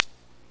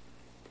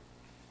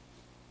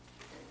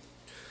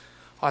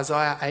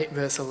Isaiah 8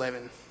 verse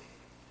 11.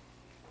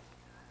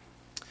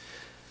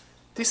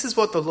 This is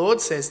what the Lord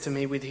says to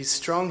me with his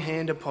strong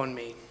hand upon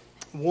me,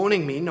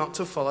 warning me not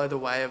to follow the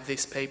way of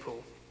this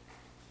people.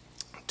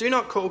 Do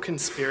not call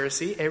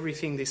conspiracy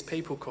everything this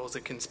people calls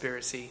a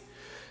conspiracy.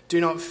 Do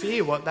not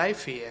fear what they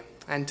fear,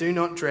 and do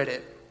not dread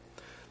it.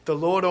 The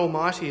Lord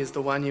Almighty is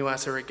the one you are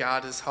to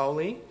regard as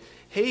holy.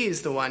 He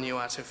is the one you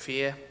are to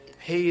fear.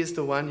 He is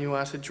the one you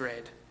are to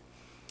dread.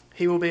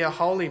 He will be a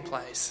holy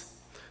place.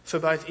 For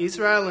both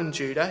Israel and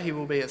Judah, he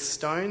will be a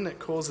stone that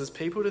causes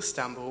people to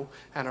stumble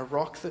and a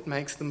rock that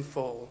makes them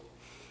fall.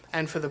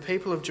 And for the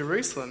people of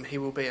Jerusalem, he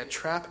will be a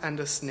trap and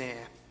a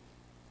snare.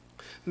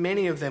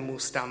 Many of them will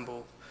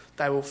stumble.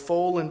 They will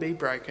fall and be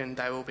broken.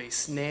 They will be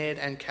snared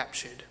and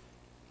captured.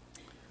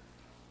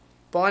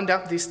 Bind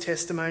up this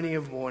testimony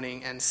of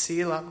warning and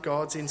seal up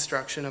God's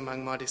instruction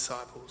among my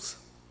disciples.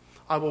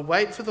 I will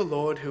wait for the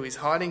Lord who is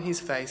hiding his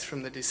face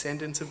from the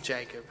descendants of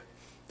Jacob.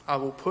 I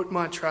will put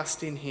my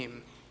trust in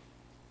him.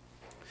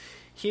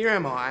 Here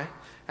am I,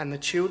 and the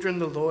children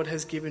the Lord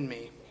has given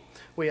me.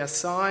 We are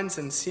signs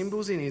and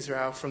symbols in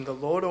Israel from the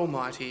Lord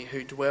Almighty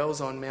who dwells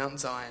on Mount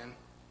Zion.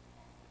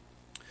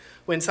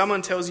 When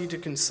someone tells you to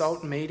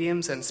consult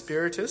mediums and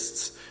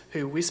spiritists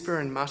who whisper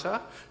and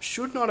mutter,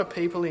 should not a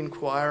people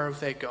inquire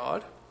of their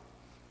God?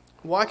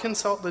 Why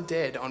consult the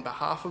dead on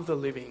behalf of the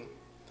living?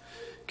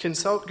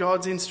 Consult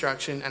God's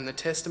instruction and the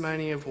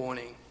testimony of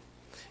warning.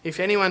 If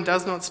anyone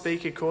does not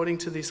speak according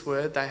to this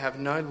word, they have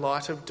no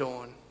light of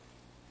dawn.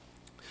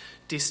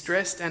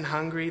 Distressed and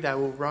hungry, they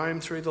will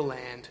roam through the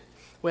land.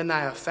 When they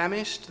are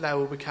famished, they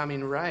will become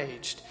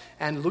enraged,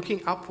 and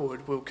looking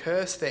upward will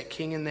curse their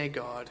king and their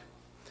God.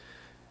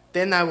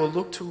 Then they will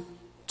look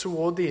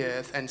toward the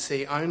earth and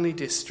see only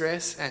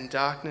distress and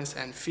darkness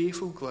and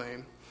fearful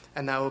gloom,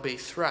 and they will be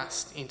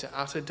thrust into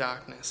utter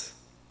darkness.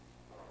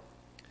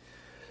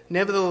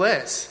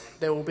 Nevertheless,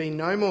 there will be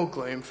no more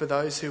gloom for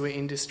those who are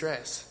in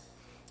distress.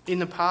 In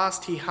the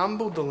past, he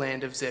humbled the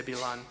land of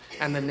Zebulun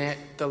and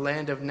the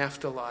land of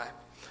Naphtali.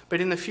 But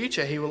in the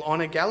future he will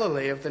honour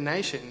Galilee of the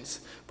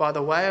nations, by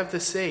the way of the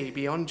sea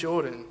beyond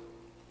Jordan.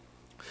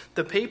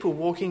 The people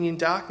walking in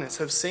darkness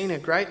have seen a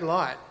great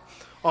light.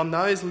 On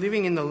those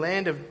living in the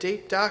land of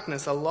deep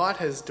darkness a light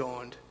has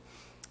dawned.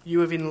 You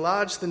have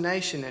enlarged the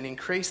nation and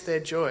increased their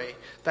joy.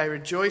 They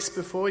rejoice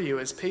before you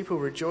as people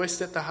rejoiced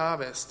at the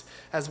harvest,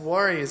 as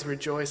warriors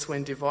rejoice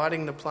when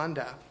dividing the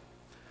plunder.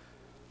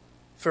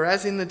 For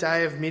as in the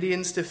day of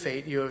Midian's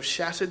defeat you have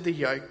shattered the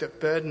yoke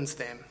that burdens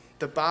them,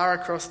 the bar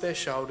across their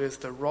shoulders,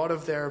 the rod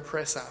of their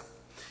oppressor.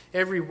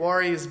 Every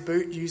warrior's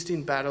boot used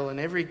in battle and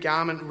every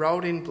garment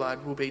rolled in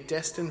blood will be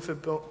destined for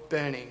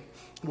burning,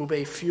 will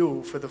be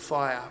fuel for the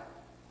fire.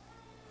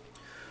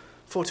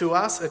 For to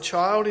us a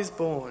child is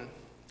born,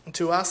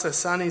 to us a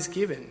son is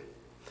given,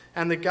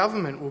 and the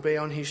government will be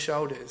on his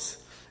shoulders,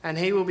 and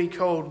he will be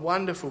called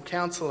Wonderful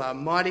Counselor,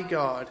 Mighty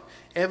God,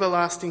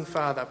 Everlasting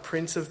Father,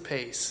 Prince of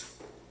Peace.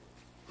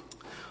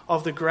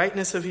 Of the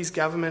greatness of his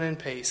government and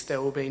peace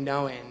there will be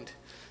no end.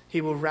 He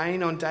will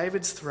reign on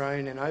David's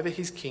throne and over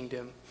his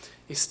kingdom,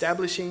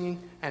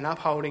 establishing and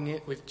upholding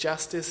it with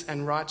justice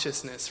and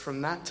righteousness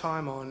from that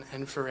time on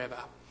and forever.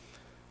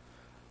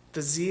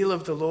 The zeal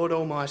of the Lord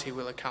Almighty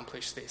will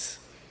accomplish this.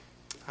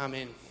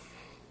 Amen.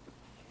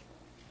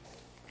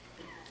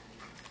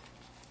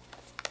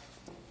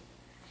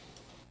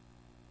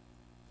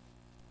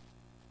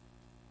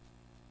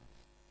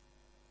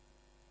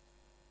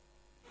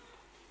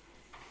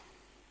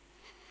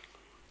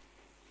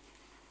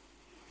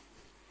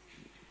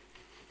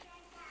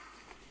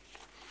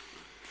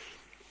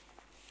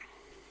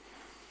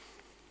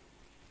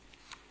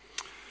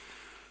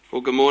 Well,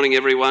 good morning,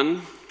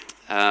 everyone.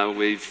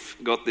 We've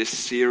got this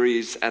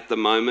series at the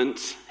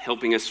moment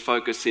helping us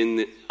focus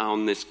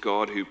on this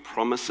God who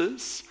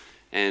promises,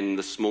 and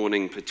this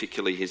morning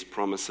particularly his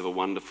promise of a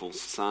wonderful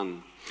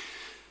son.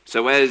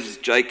 So as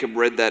Jacob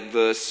read that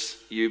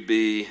verse, you'd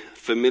be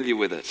familiar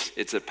with it.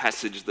 It's a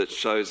passage that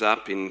shows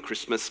up in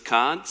Christmas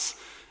cards,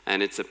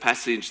 and it's a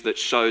passage that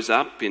shows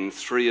up in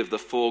 3 of the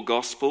 4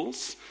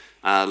 Gospels,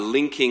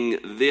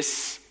 linking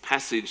this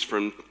passage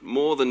from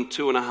more than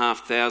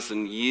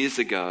 2,500 years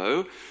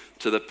ago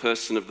to the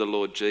person of the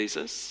Lord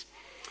Jesus.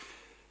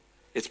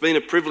 It's been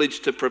a privilege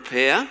to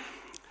prepare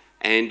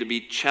and to be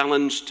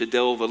challenged to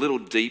delve a little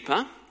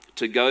deeper,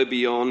 to go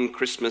beyond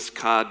Christmas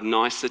card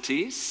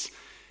niceties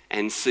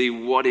and see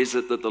what is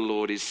it that the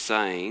Lord is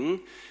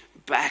saying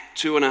back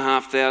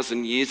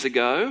 2,500 years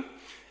ago.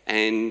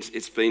 And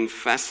it's been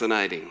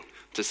fascinating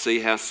to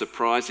see how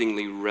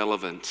surprisingly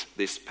relevant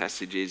this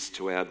passage is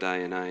to our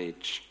day and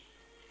age.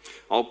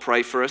 I'll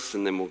pray for us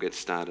and then we'll get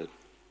started.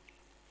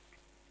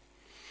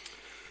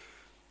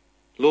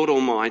 Lord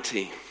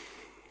Almighty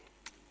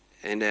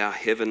and our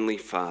Heavenly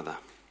Father,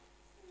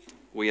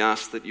 we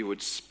ask that you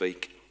would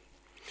speak.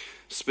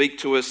 Speak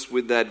to us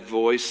with that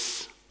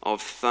voice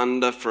of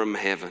thunder from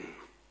heaven,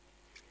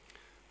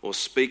 or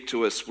speak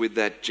to us with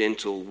that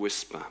gentle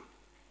whisper.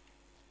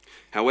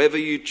 However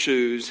you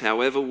choose,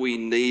 however we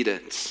need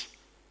it,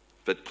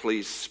 but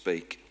please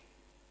speak.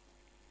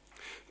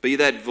 Be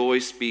that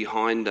voice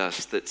behind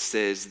us that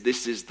says,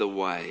 "This is the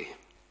way,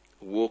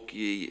 walk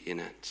ye in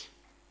it."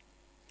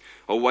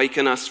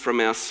 Awaken us from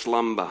our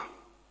slumber.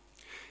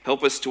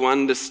 Help us to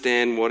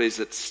understand what is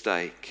at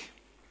stake.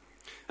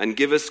 And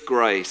give us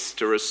grace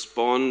to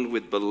respond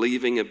with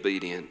believing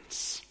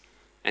obedience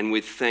and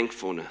with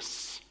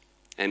thankfulness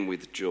and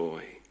with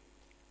joy.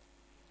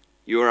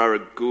 You are a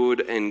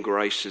good and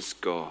gracious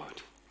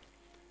God.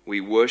 We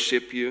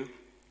worship you,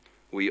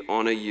 we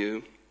honour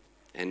you,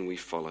 and we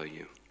follow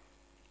you.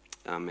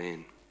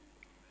 Amen.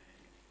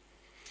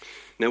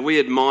 Now, we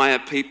admire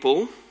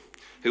people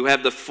who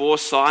have the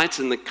foresight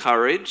and the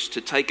courage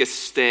to take a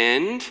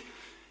stand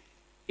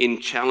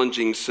in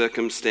challenging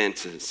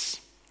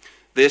circumstances.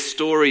 Their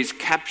stories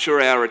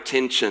capture our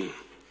attention.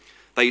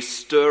 They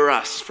stir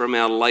us from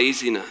our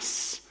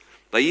laziness.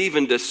 They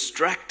even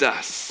distract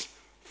us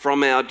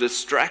from our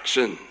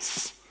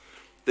distractions.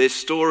 Their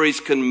stories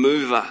can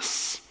move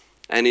us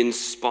and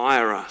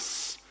inspire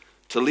us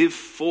to live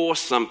for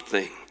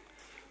something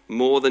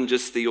more than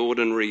just the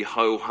ordinary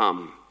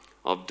ho-hum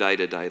of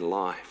day-to-day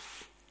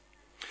life.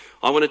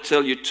 I want to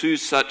tell you two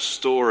such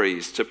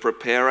stories to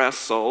prepare our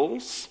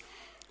souls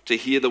to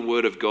hear the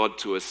word of God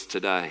to us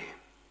today.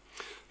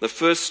 The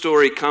first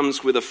story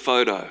comes with a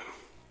photo.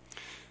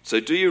 So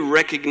do you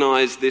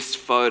recognize this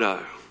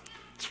photo?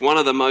 It's one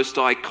of the most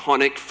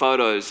iconic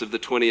photos of the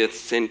 20th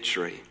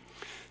century.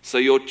 So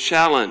your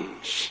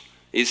challenge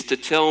is to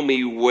tell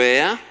me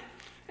where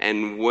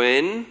and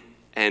when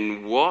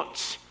and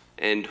what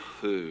and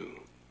who.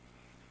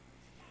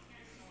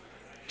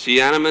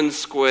 Tiananmen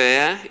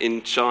Square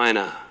in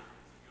China.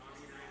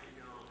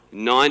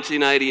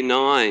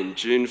 1989,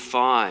 June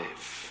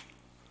 5.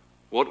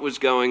 What was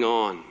going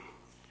on?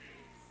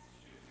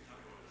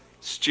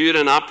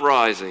 Student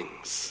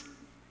uprisings.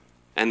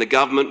 And the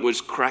government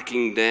was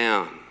cracking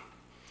down.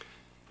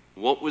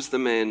 What was the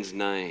man's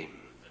name?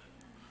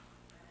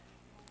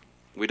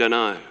 We don't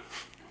know.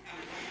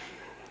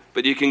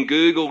 But you can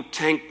Google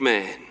Tank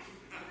Man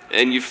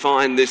and you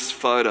find this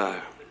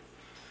photo.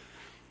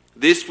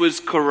 This was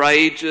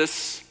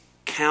courageous,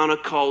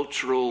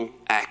 countercultural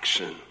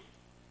action.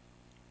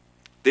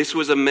 This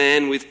was a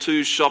man with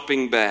 2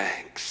 shopping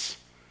bags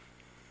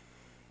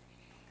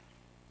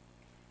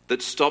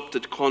that stopped a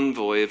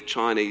convoy of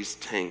Chinese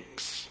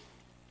tanks.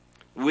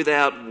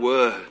 Without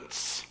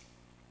words,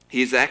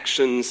 his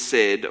actions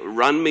said,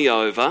 "Run me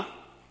over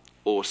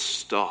or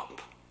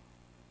stop."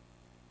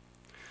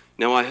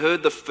 Now, I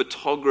heard the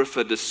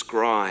photographer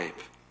describe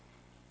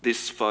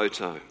this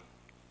photo.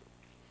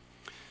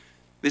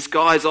 This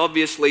guy's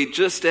obviously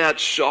just out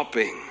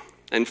shopping,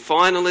 and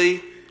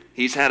finally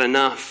he's had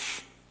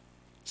enough.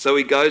 So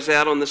he goes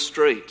out on the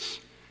street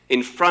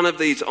in front of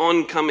these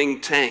oncoming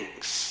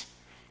tanks.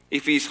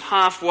 If he's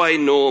halfway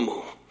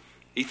normal,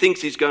 he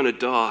thinks he's going to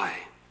die.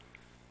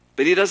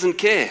 But he doesn't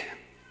care.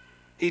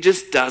 He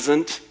just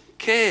doesn't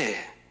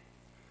care.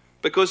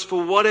 Because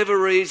for whatever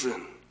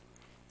reason,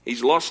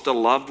 he's lost a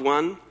loved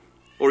one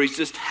or he's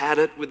just had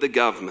it with the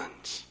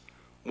government.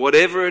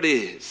 Whatever it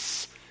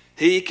is,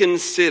 he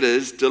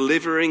considers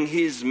delivering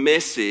his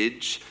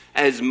message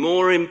as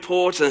more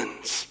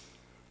important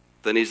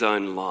than his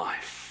own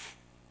life.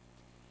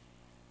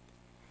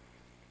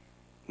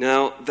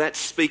 Now, that's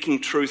speaking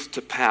truth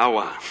to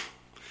power.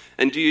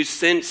 And do you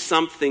sense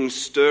something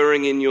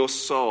stirring in your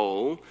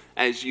soul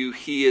as you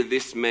hear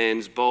this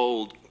man's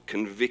bold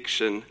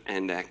conviction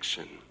and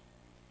action?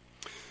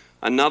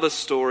 Another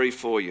story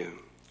for you,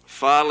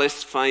 far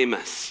less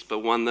famous, but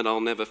one that I'll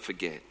never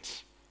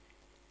forget.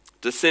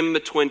 December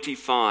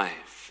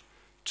 25,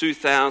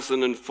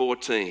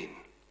 2014.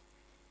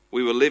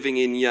 We were living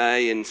in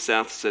Yei in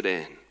South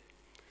Sudan.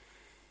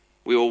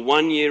 We were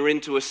 1 year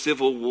into a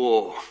civil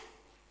war.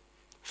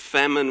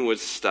 Famine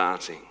was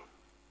starting.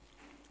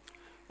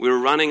 We were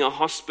running a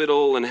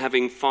hospital and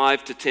having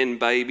 5 to 10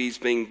 babies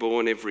being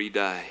born every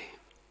day.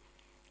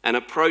 And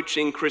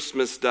approaching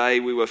Christmas Day,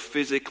 we were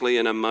physically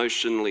and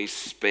emotionally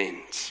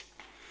spent.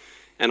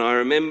 And I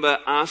remember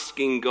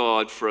asking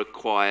God for a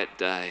quiet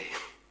day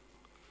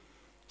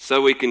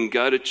so we can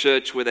go to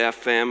church with our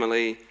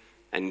family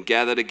and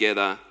gather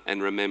together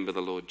and remember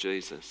the Lord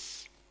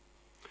Jesus.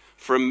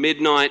 From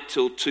midnight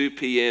till 2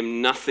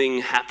 p.m,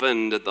 nothing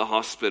happened at the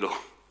hospital.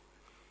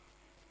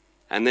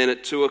 And then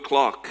at 2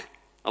 o'clock,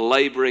 a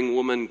labouring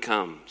woman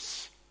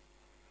comes.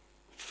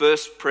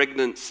 First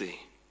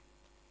pregnancy,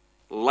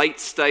 late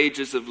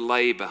stages of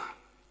labour.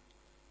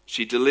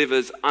 She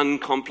delivers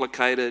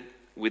uncomplicated,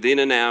 within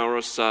an hour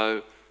or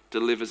so,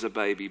 delivers a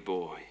baby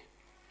boy.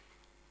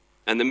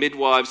 And the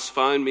midwives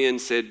phoned me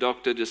and said,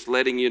 "Doctor, just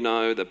letting you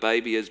know the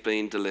baby has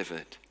been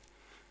delivered."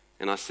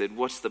 And I said,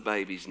 "What's the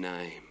baby's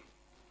name?"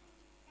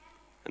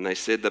 And they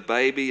said, "The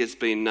baby has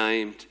been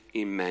named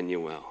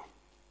Emmanuel."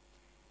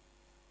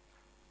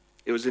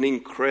 It was an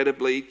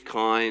incredibly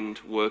kind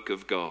work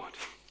of God.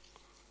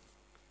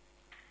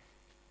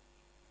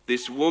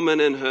 This woman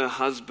and her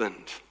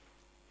husband,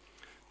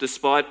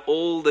 despite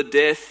all the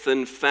death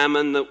and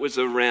famine that was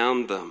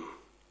around them,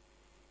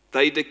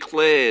 they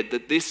declared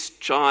that this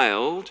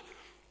child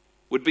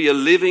would be a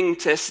living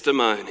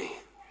testimony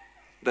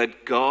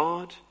that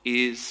God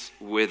is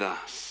with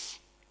us.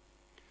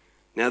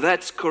 Now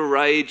that's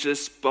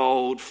courageous,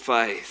 bold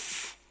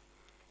faith,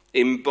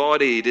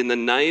 embodied in the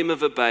name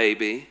of a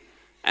baby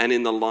and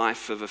in the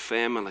life of a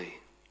family.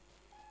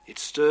 It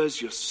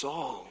stirs your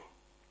soul.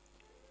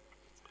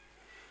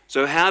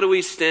 So how do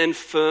we stand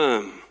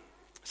firm?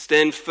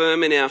 Stand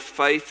firm in our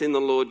faith in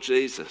the Lord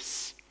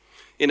Jesus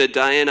in a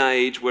day and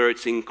age where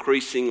it's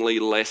increasingly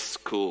less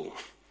cool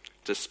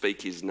to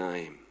speak his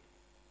name.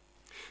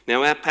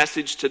 Now our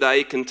passage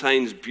today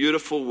contains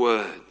beautiful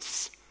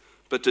words,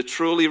 but to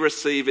truly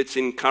receive its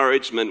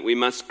encouragement we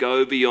must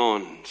go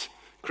beyond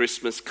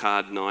Christmas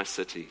card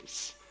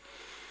niceties.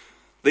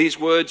 These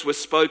words were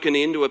spoken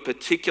into a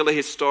particular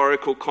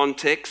historical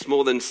context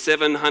more than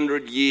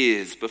 700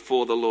 years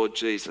before the Lord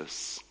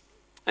Jesus.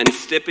 And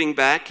stepping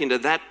back into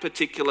that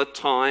particular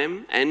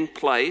time and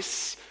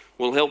place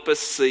will help us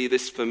see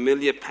this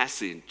familiar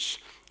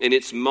passage in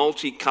its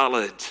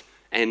multicoloured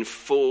and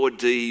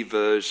 4D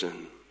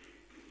version.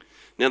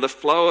 Now, the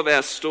flow of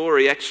our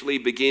story actually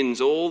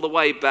begins all the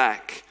way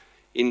back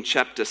in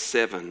chapter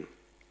 7.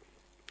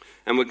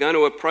 And we're going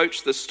to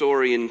approach the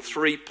story in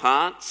 3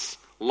 parts,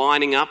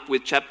 lining up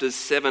with chapters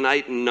 7,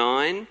 8 and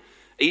 9,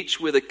 each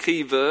with a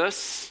key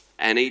verse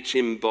and each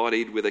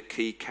embodied with a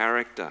key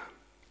character.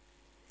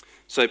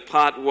 So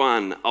part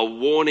 1, a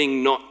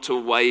warning not to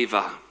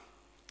waver.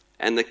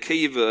 And the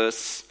key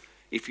verse,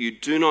 if you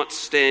do not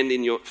stand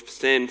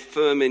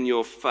firm in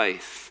your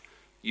faith,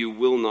 you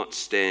will not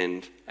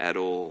stand at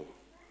all.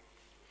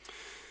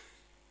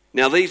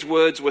 Now these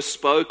words were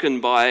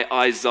spoken by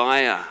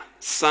Isaiah,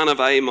 son of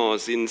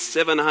Amos, in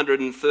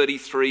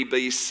 733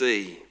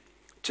 BC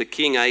to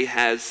King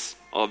Ahaz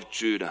of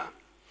Judah.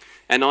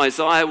 And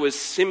Isaiah was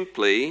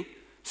simply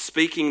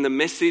speaking the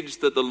message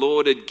that the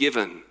Lord had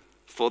given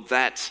for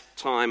that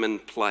time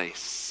and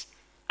place.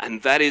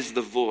 And that is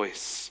the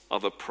voice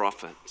of a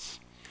prophet.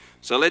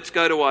 So let's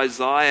go to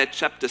Isaiah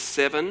chapter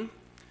 7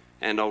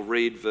 and I'll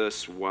read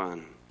verse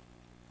 1.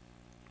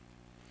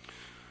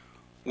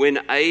 When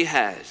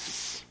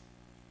Ahaz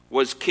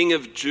was king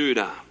of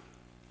Judah,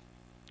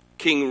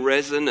 King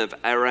Rezin of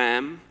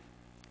Aram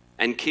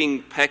and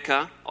King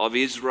Pekah of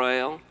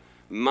Israel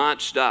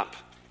marched up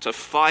to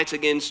fight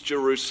against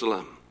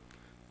Jerusalem,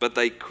 but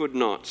they could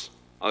not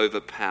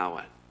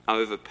overpower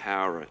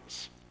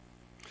it.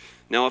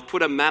 Now I've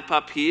put a map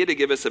up here to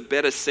give us a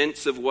better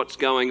sense of what's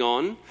going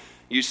on.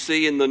 You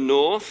see in the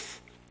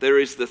north there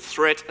is the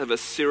threat of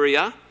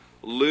Assyria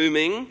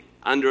looming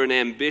under an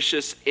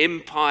ambitious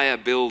empire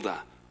builder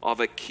of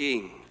a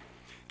king.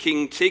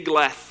 King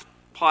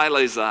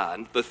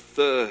Tiglath-Pileser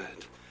III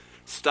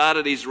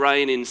started his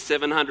reign in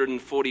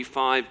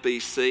 745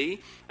 BC,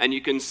 and you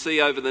can see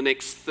over the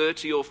next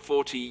 30 or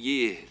 40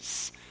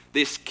 years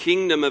this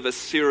kingdom of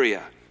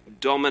Assyria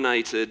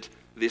dominated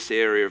this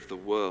area of the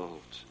world.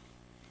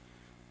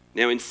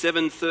 Now in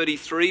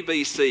 733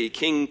 BC,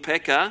 King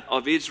Pekah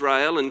of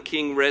Israel and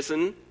King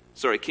Rezin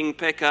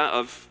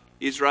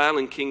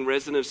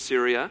of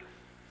Syria,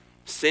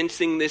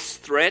 sensing this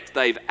threat,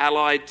 they've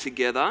allied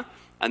together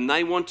and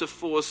they want to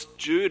force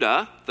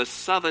Judah, the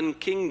southern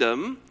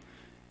kingdom,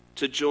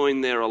 to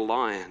join their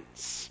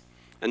alliance.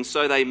 And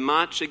so they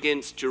march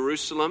against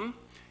Jerusalem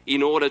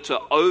in order to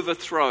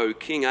overthrow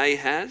King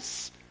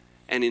Ahaz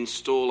and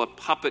install a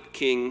puppet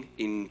king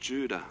in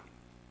Judah.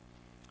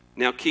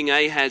 Now King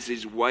Ahaz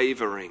is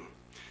wavering,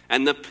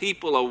 and the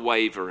people are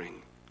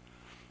wavering.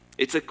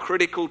 It's a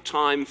critical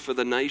time for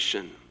the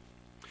nation.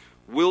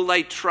 Will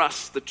they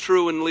trust the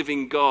true and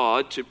living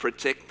God to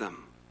protect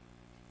them,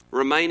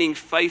 remaining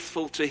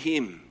faithful to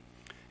him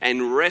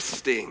and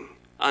resting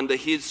under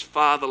his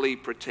fatherly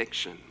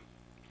protection?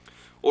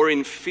 Or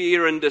in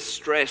fear and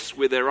distress,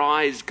 with their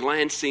eyes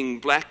glancing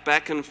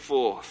back and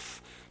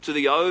forth to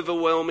the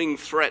overwhelming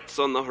threats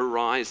on the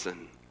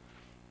horizon,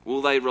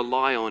 will they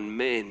rely on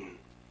men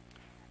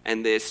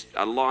and their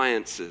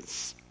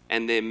alliances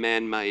and their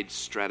man-made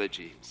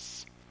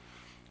strategies?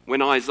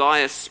 When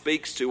Isaiah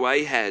speaks to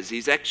Ahaz,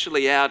 he's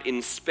actually out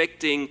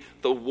inspecting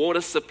the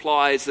water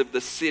supplies of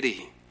the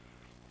city,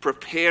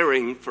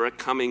 preparing for a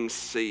coming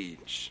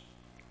siege.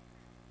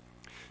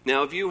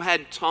 Now, have you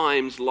had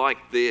times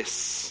like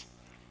this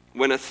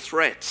when a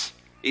threat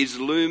is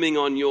looming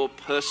on your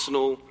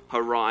personal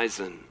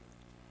horizon?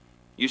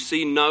 You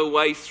see no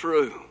way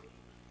through.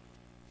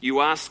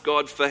 You ask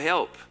God for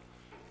help,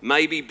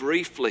 maybe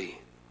briefly,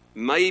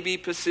 maybe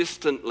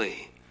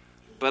persistently,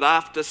 but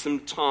after some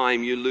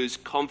time you lose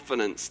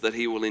confidence that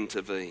he will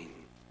intervene.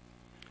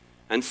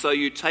 And so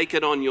you take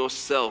it on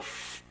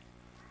yourself.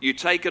 You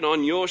take it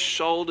on your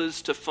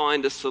shoulders to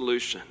find a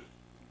solution.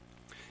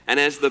 And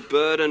as the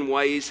burden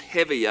weighs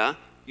heavier,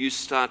 you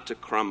start to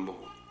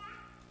crumble.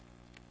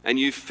 And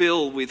you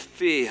fill with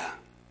fear,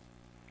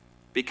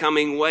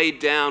 becoming weighed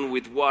down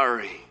with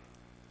worry,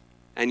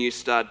 and you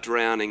start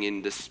drowning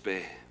in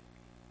despair.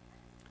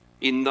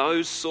 In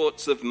those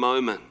sorts of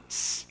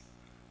moments,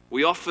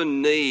 we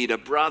often need a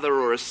brother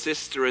or a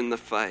sister in the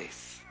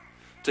faith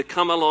to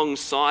come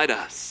alongside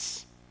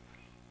us,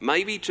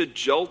 maybe to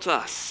jolt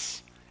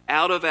us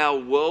out of our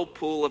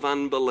whirlpool of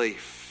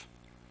unbelief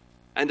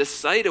and to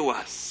say to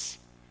us,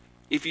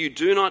 if you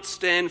do not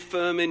stand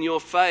firm in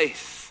your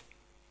faith,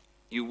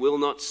 you will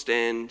not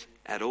stand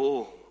at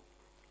all.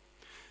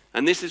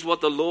 And this is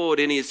what the Lord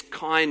in his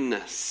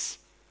kindness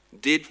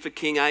did for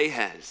King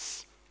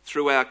Ahaz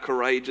through our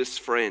courageous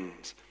friend,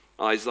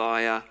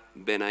 Isaiah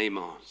ben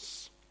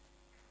Amos.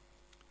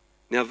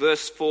 Now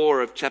verse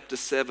 4 of chapter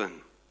 7.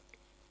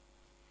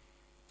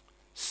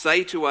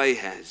 Say to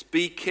Ahaz,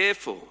 be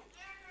careful,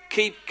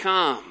 keep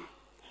calm,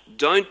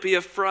 don't be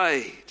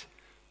afraid.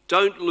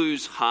 Don't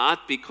lose heart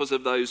because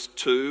of those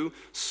two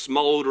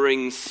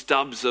smouldering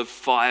stubs of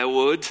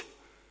firewood.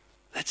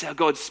 That's how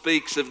God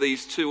speaks of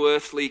these two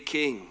earthly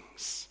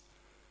kings.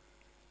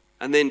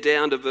 And then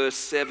down to verse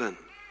 7.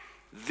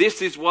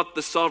 This is what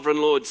the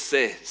sovereign Lord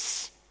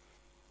says.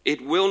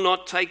 It will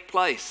not take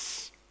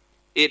place.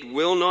 It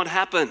will not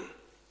happen.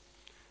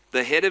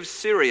 The head of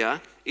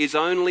Syria is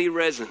only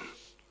Rezin.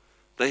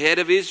 The head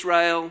of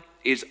Israel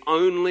is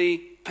only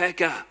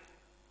Pekah.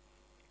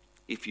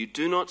 If you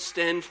do not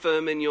stand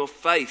firm in your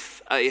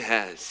faith,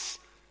 Ahaz,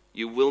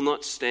 you will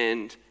not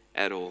stand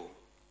at all.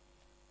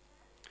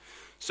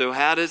 So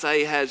how does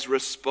Ahaz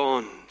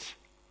respond?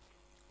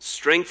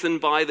 Strengthened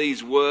by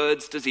these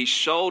words, does he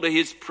shoulder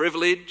his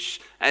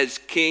privilege as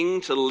king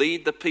to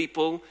lead the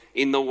people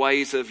in the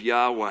ways of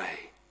Yahweh?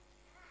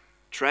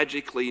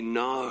 Tragically,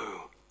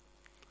 no.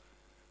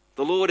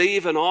 The Lord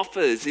even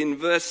offers in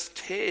verse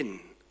 10,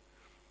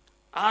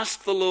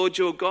 ask the Lord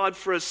your God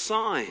for a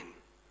sign,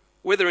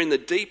 whether in the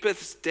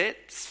deepest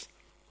depths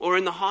or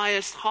in the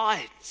highest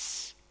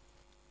heights.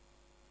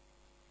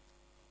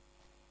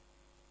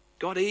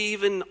 God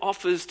even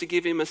offers to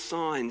give him a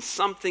sign,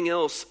 something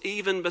else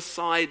even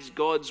besides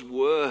God's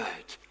word,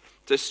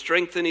 to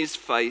strengthen his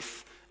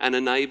faith and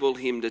enable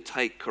him to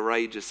take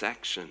courageous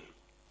action.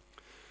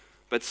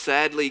 But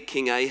sadly,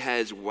 King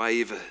Ahaz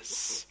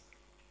wavers.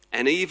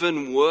 And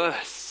even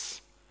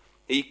worse,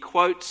 he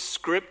quotes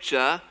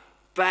scripture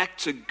back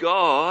to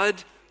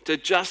God to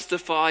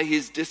justify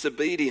his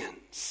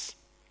disobedience.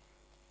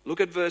 Look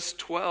at verse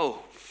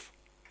 12.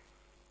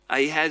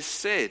 Ahaz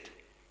said,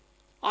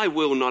 I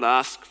will not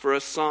ask for a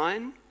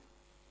sign.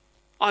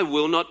 I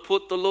will not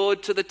put the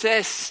Lord to the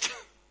test.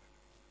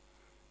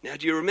 Now,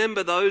 do you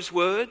remember those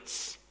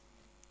words?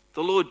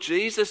 The Lord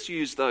Jesus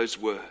used those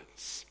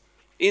words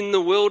in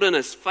the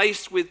wilderness,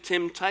 faced with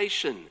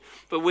temptation.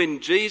 But when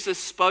Jesus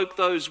spoke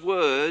those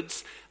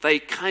words, they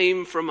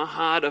came from a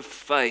heart of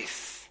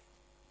faith.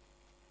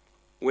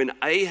 When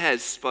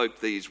Ahaz spoke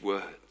these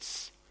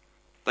words,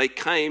 they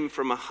came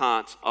from a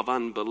heart of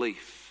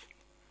unbelief.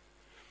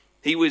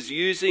 He was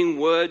using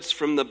words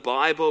from the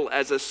Bible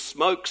as a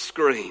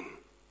smokescreen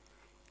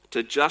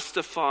to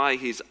justify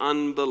his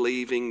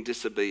unbelieving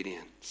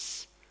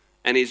disobedience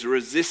and his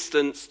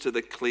resistance to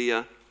the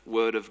clear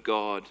word of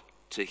God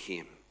to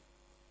him.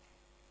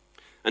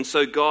 And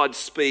so God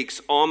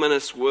speaks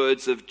ominous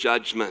words of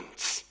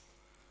judgment.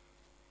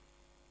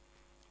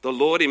 The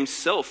Lord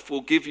himself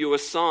will give you a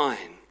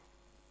sign.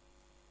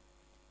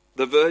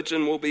 The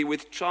virgin will be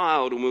with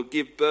child and will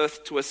give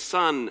birth to a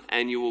son,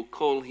 and you will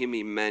call him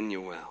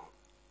Emmanuel.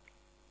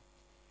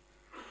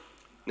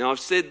 Now, I've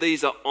said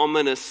these are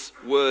ominous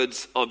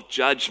words of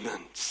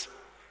judgment.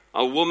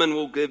 A woman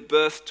will give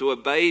birth to a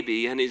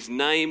baby, and his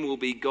name will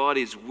be God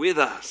is with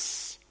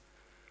us.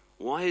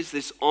 Why is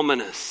this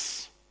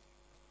ominous?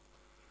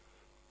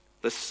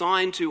 The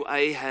sign to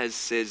Ahaz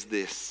says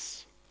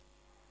this: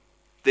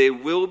 there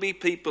will be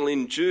people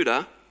in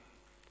Judah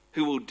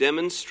who will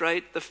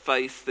demonstrate the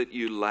faith that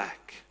you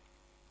lack.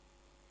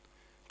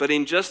 But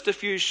in just a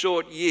few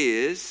short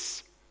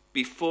years,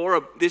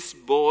 before this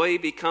boy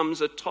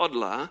becomes a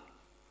toddler,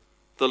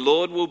 the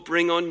Lord will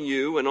bring on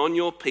you and on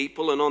your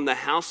people and on the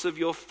house of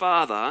your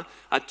father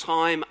a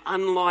time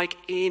unlike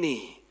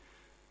any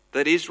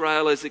that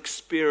Israel has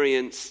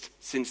experienced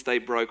since they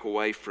broke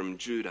away from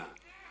Judah.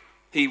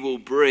 He will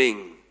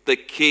bring the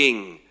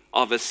king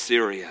of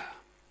Assyria.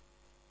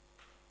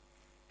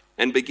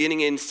 And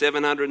beginning in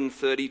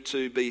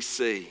 732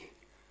 BC,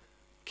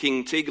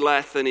 King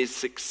Tiglath and his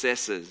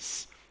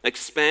successors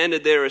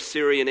expanded their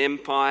Assyrian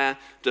empire,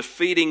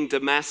 defeating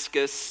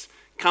Damascus,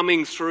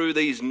 coming through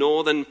these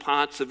northern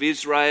parts of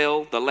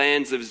Israel, the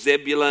lands of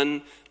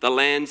Zebulun, the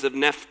lands of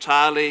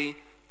Naphtali,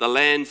 the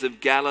lands of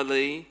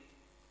Galilee,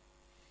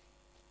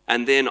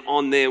 and then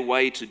on their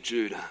way to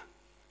Judah,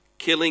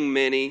 killing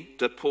many,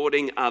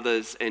 deporting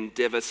others, and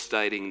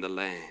devastating the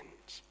land.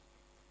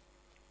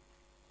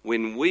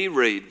 When we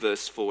read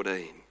verse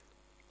 14,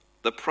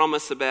 the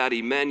promise about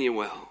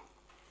Emmanuel,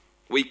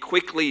 we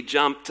quickly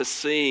jump to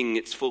seeing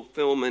its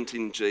fulfillment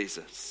in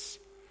Jesus.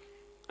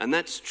 And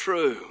that's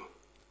true.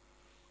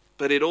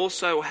 But it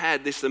also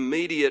had this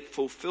immediate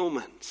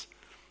fulfillment.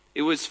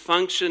 It was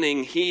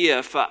functioning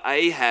here for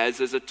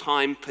Ahaz as a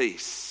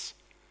timepiece.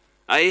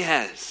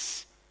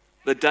 Ahaz,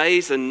 the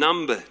days are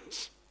numbered.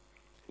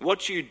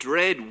 What you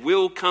dread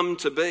will come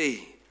to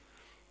be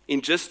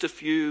in just a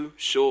few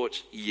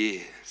short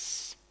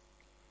years.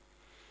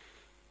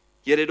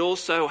 Yet it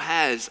also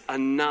has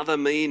another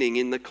meaning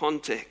in the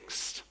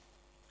context.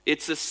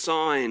 It's a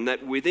sign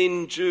that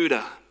within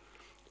Judah,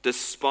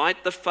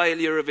 despite the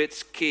failure of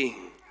its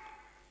king,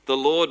 the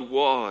Lord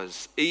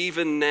was,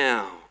 even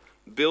now,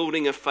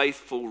 building a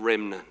faithful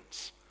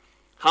remnant.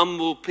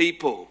 Humble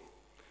people,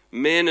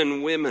 men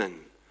and women,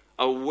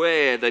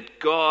 aware that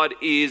God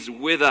is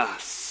with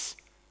us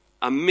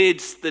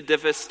amidst the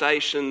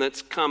devastation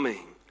that's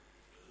coming,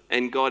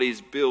 and God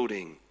is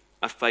building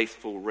a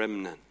faithful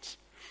remnant.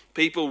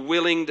 People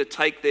willing to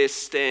take their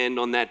stand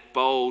on that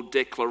bold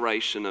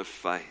declaration of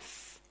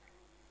faith.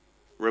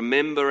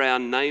 Remember our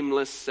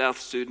nameless South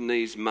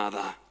Sudanese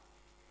mother,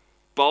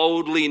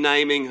 boldly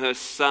naming her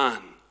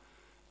son,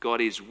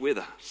 God is with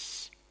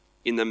us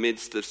in the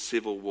midst of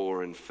civil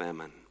war and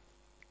famine.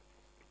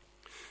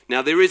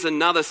 Now there is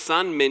another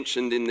son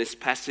mentioned in this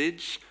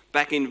passage,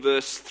 back in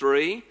verse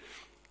 3,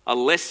 a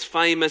less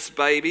famous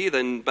baby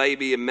than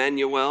baby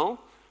Emmanuel,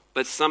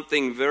 but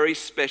something very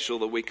special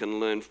that we can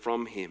learn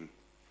from him.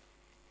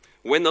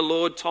 When the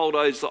Lord told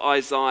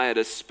Isaiah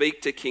to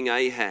speak to King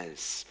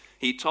Ahaz,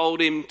 he told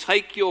him,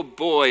 take your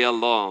boy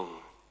along.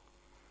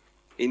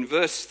 In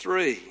verse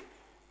 3,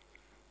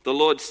 the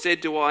Lord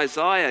said to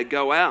Isaiah,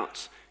 go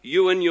out,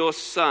 you and your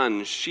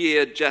son,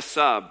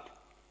 Shear-Jashub,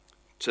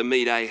 to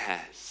meet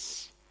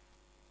Ahaz.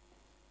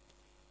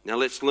 Now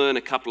let's learn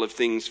a couple of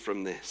things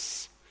from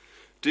this.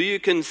 Do you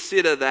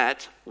consider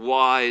that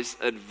wise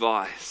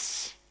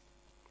advice?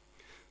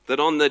 That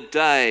on the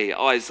day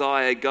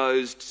Isaiah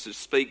goes to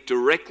speak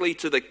directly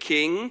to the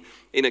king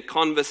in a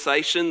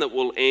conversation that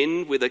will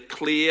end with a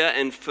clear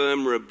and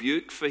firm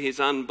rebuke for his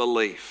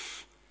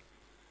unbelief,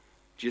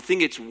 do you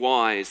think it's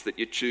wise that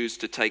you choose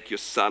to take your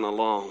son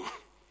along?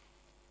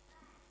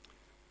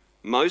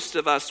 Most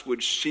of us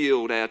would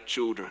shield our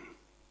children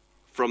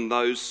from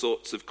those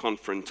sorts of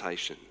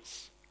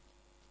confrontations.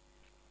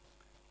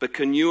 But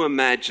can you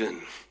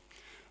imagine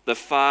the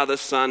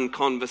father-son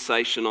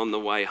conversation on the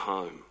way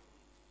home?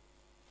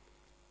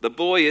 The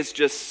boy has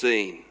just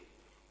seen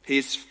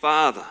his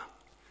father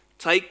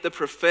take the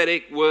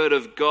prophetic word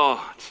of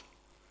God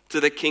to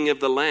the king of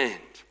the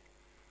land.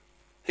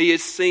 He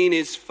has seen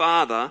his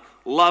father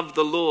love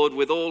the Lord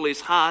with all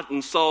his heart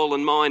and soul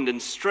and mind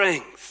and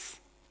strength.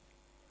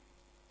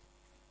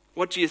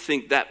 What do you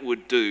think that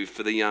would do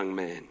for the young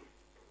man?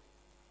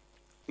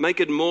 Make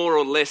it more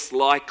or less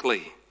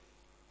likely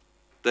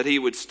that he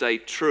would stay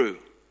true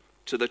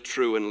to the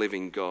true and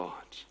living God.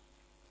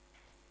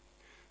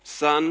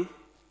 Son,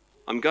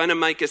 I'm going to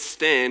make a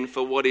stand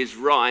for what is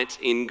right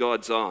in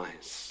God's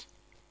eyes.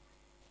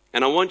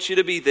 And I want you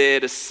to be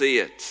there to see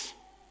it.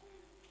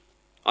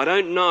 I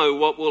don't know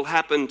what will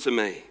happen to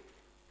me,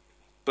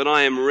 but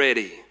I am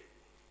ready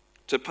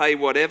to pay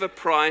whatever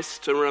price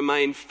to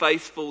remain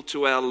faithful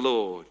to our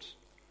Lord.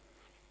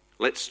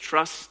 Let's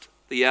trust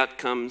the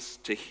outcomes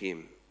to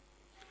him.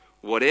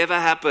 Whatever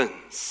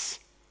happens,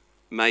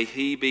 may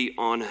he be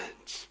honoured.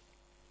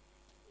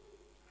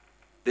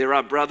 There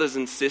are brothers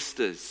and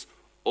sisters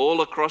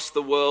all across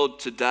the world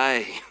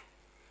today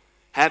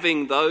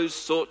having those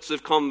sorts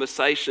of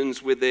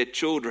conversations with their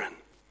children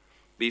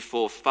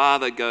before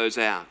father goes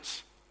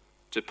out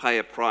to pay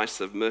a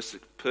price of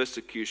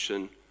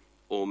persecution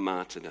or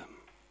martyrdom.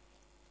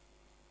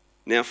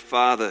 Now,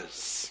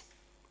 fathers,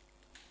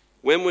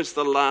 when was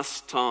the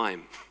last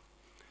time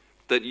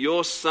that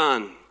your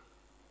son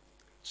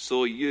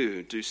saw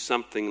you do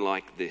something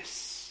like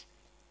this?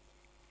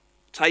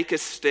 Take a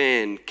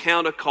stand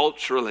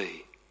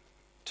counterculturally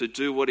to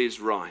do what is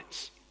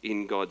right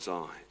in God's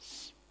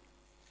eyes.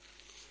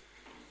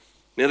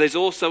 Now, there's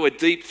also a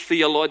deep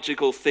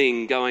theological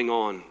thing going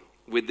on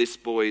with this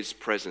boy's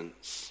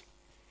presence.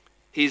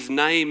 His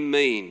name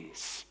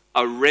means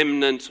a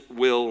remnant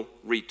will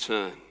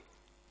return.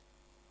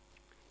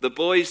 The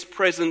boy's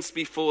presence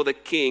before the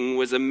king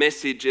was a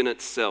message in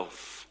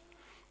itself.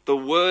 The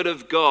word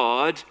of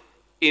God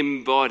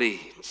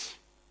embodied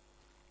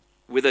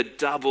with a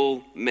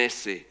double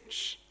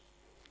message.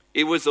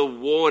 It was a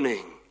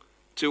warning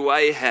to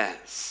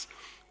Ahaz.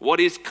 What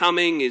is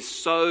coming is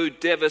so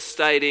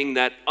devastating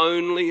that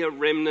only a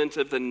remnant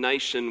of the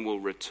nation will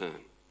return.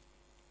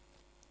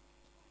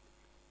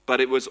 But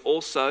it was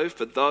also,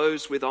 for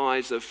those with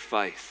eyes of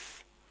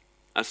faith,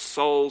 a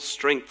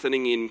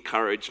soul-strengthening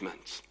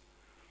encouragement.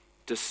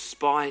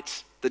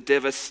 Despite the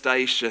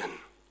devastation,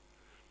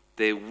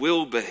 there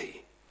will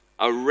be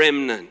a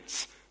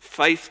remnant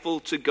faithful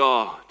to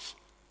God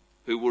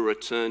who will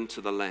return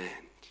to the land.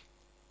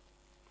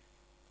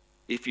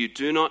 If you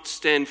do not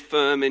stand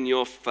firm in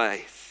your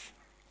faith,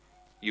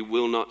 you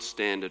will not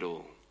stand at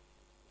all.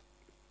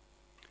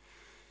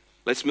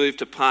 Let's move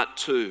to part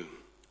 2,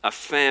 a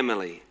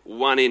family,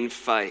 one in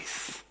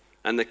faith.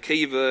 And the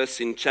key verse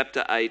in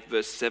chapter 8,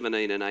 verse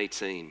 17 and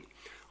 18.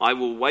 I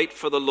will wait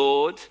for the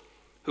Lord,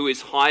 who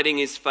is hiding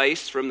his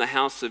face from the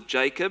house of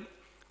Jacob.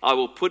 I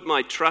will put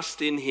my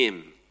trust in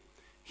him.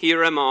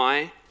 Here am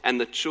I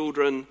and the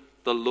children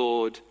the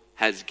Lord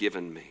has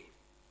given me.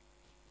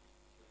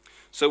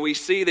 So we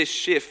see this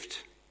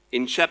shift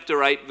in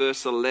chapter 8,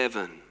 verse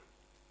 11.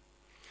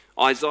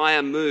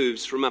 Isaiah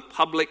moves from a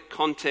public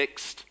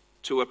context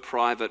to a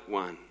private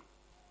one.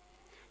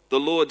 The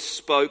Lord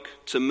spoke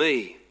to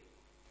me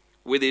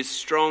with his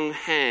strong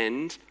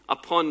hand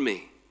upon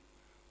me,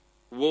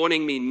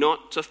 warning me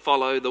not to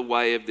follow the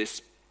way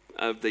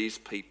of these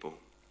people.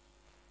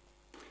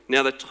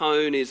 Now the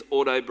tone is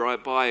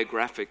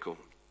autobiographical.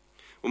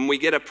 When we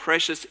get a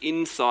precious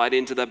insight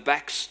into the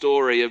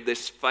backstory of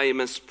this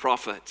famous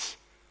prophet,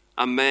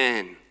 a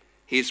man,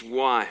 his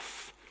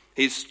wife,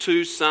 his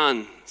 2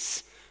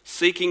 sons,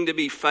 seeking to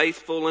be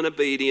faithful and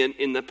obedient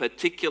in the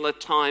particular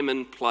time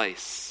and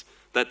place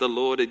that the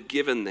Lord had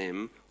given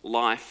them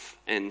life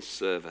and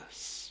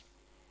service.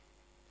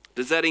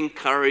 Does that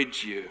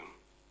encourage you?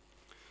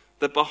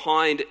 That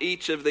behind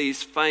each of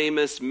these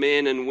famous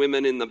men and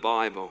women in the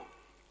Bible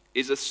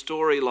is a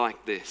story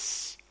like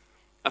this.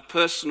 A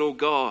personal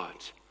God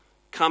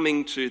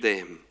coming to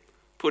them,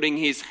 putting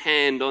his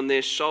hand on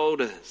their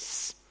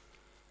shoulders,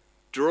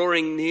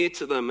 drawing near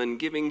to them and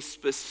giving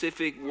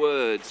specific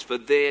words for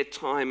their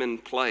time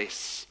and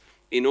place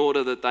in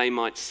order that they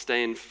might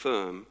stand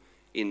firm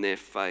in their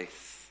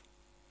faith.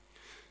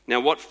 Now,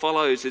 what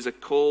follows is a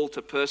call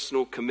to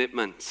personal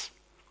commitment,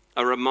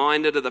 a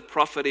reminder to the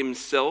prophet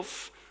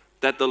himself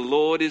that the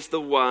Lord is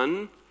the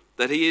one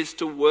that he is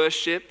to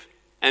worship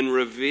and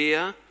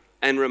revere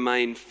and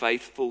remain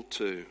faithful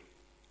to.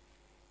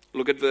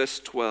 Look at verse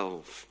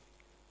 12.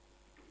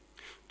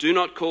 Do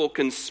not call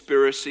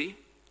conspiracy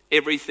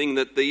everything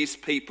that these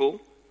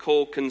people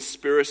call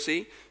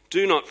conspiracy.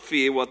 Do not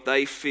fear what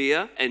they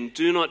fear, and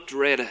do not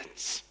dread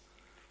it.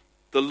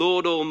 The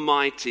Lord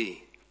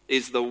Almighty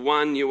is the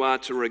one you are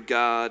to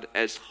regard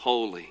as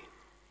holy.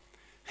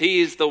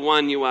 He is the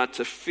one you are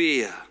to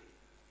fear.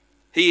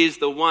 He is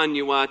the one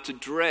you are to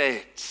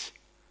dread.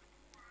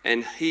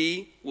 And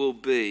he will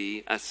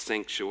be a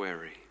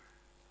sanctuary.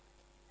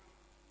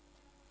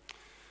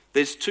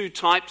 There's 2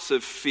 types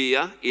of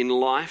fear in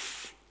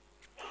life.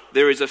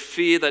 There is a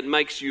fear that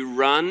makes you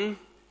run,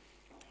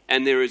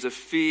 and there is a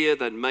fear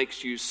that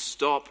makes you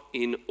stop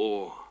in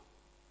awe.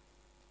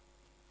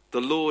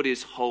 The Lord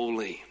is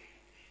holy.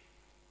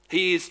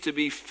 He is to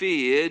be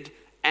feared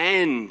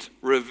and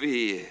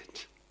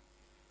revered.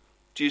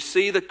 Do you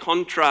see the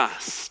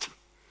contrast?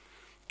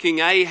 King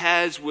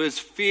Ahaz was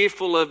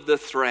fearful of the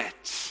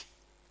threat,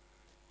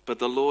 but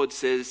the Lord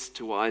says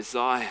to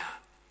Isaiah,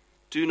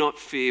 do not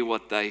fear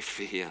what they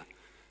fear.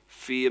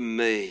 Fear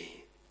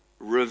me,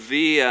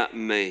 revere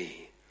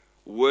me,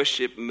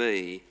 worship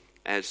me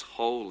as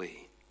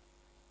holy.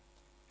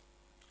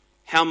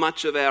 How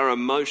much of our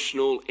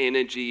emotional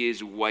energy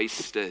is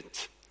wasted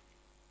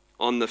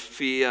on the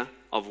fear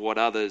of what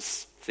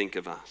others think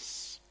of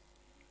us?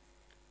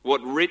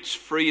 What rich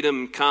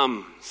freedom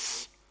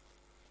comes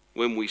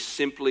when we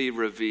simply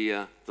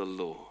revere the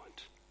Lord.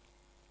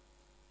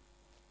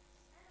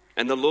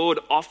 And the Lord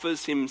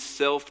offers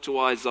himself to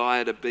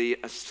Isaiah to be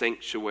a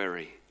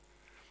sanctuary,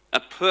 a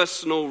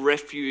personal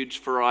refuge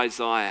for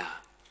Isaiah.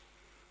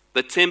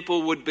 The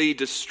temple would be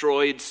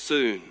destroyed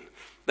soon,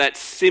 that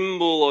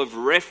symbol of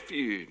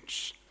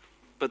refuge.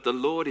 But the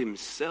Lord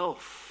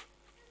himself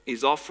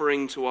is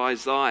offering to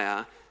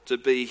Isaiah to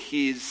be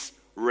his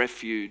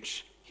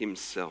refuge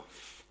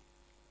himself.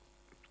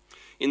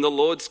 In the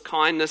Lord's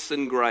kindness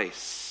and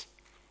grace,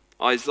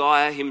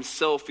 Isaiah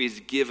himself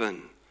is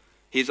given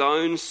his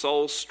own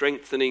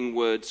soul-strengthening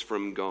words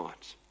from God.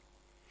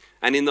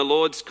 And in the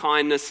Lord's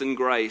kindness and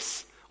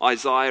grace,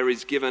 Isaiah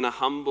is given a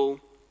humble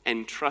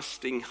and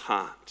trusting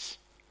heart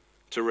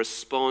to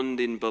respond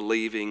in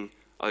believing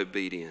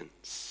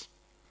obedience.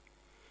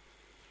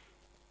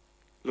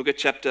 Look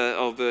at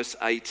verse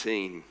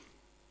 18.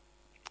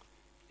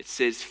 It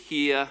says,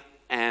 "Here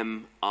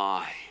am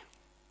I."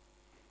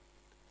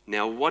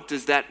 Now, what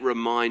does that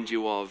remind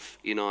you of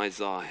in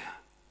Isaiah?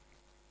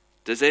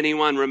 Does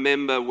anyone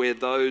remember where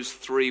those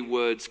 3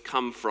 words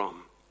come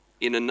from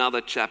in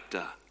another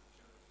chapter?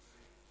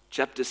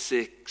 Chapter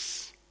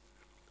 6.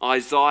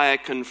 Isaiah,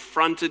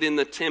 confronted in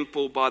the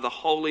temple by the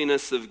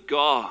holiness of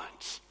God,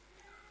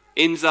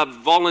 ends up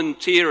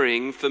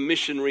volunteering for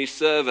missionary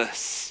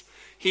service.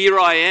 Here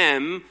I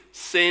am,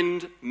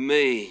 send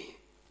me.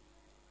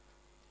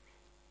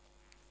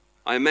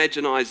 I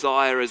imagine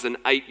Isaiah as an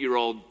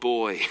 8-year-old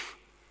boy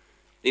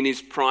in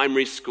his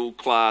primary school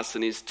class,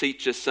 and his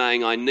teacher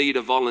saying, I need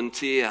a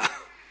volunteer.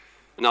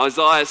 And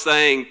Isaiah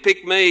saying,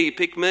 pick me,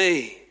 pick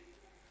me.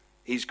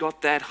 He's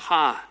got that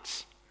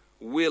heart,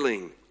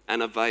 willing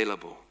and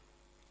available.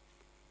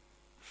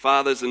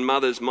 Fathers and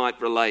mothers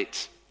might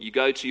relate. You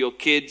go to your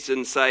kids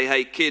and say,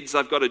 hey kids,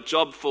 I've got a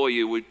job for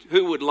you.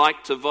 Who would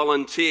like to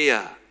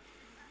volunteer?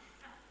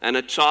 And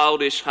a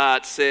childish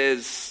heart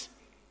says,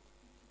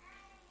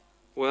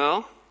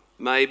 well,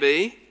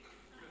 maybe.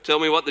 Tell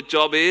me what the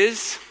job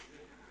is.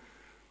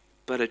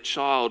 But a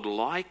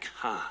childlike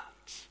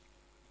heart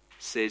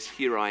says,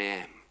 here I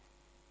am.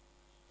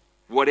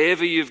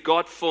 Whatever you've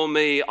got for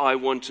me, I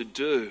want to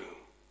do.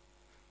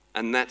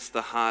 And that's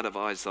the heart of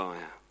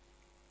Isaiah.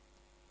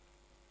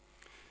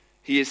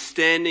 He is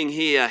standing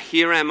here,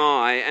 here am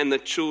I, and the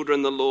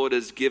children the Lord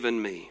has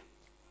given me.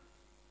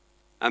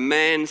 A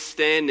man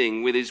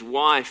standing with his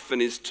wife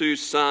and his 2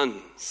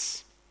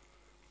 sons,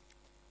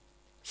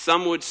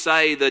 Some would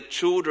say that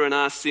children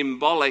are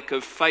symbolic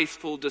of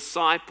faithful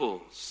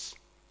disciples,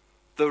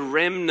 the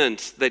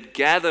remnant that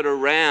gathered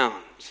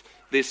around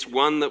this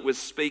one that was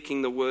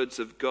speaking the words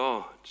of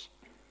God.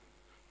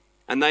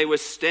 And they were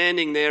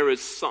standing there as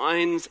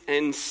signs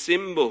and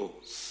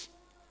symbols.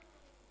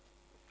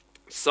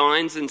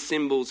 Signs and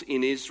symbols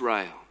in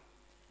Israel.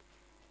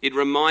 It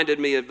reminded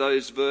me of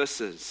those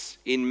verses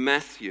in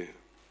Matthew.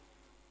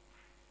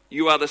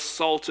 You are the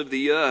salt of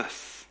the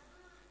earth.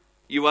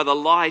 You are the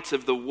light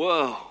of the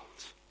world.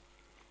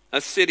 A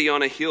city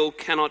on a hill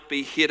cannot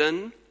be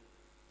hidden.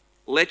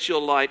 Let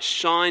your light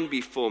shine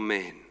before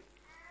men,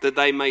 that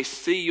they may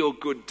see your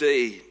good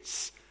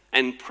deeds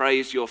and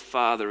praise your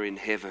Father in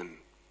heaven.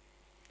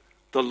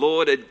 The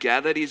Lord had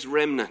gathered his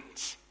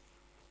remnant.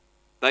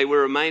 They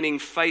were remaining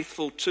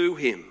faithful to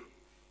him,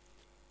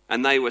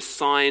 and they were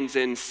signs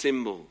and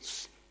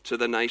symbols to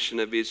the nation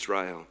of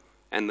Israel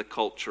and the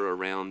culture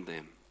around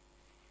them.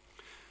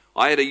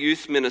 I had a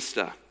youth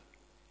minister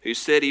who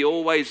said he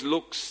always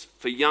looks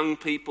for young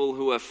people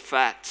who are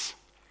fat,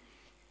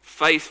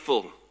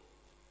 faithful,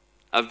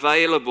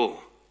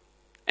 available,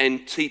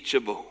 and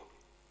teachable.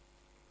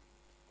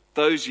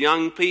 Those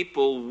young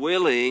people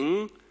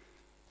willing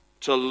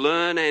to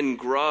learn and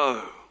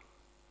grow.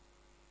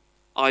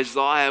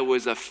 Isaiah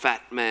was a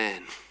fat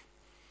man,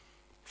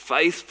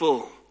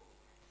 faithful,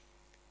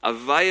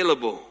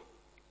 available,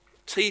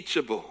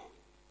 teachable.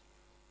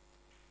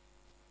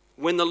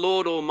 When the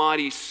Lord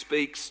Almighty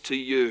speaks to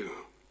you,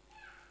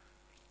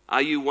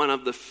 are you one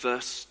of the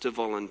first to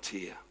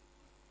volunteer?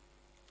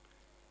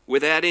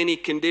 Without any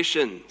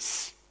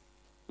conditions,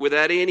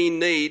 without any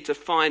need to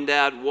find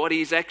out what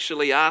he's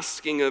actually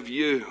asking of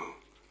you,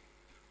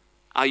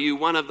 are you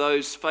one of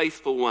those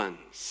faithful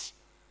ones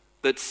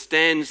that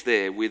stands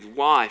there with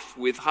wife,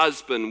 with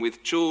husband,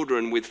 with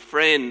children, with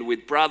friend,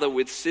 with brother,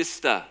 with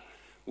sister,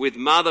 with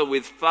mother,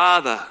 with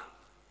father,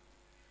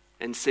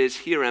 and says,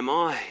 here am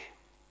I.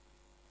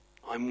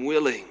 I'm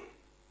willing.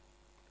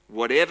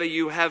 Whatever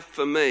you have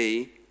for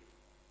me,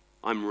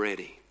 I'm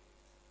ready.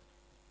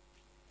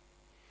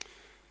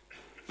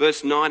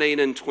 Verse 19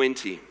 and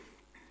 20.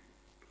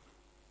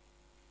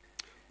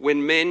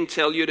 When men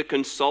tell you to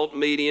consult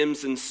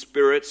mediums and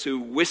spirits who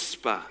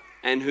whisper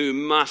and who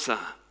mutter,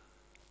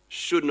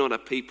 should not a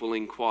people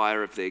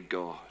inquire of their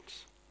God?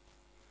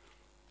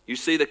 You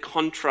see the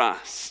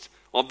contrast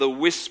of the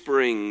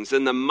whisperings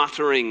and the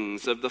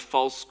mutterings of the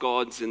false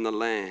gods in the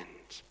land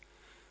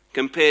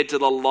compared to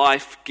the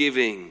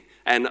life-giving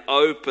and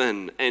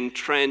open and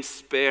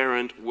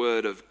transparent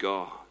word of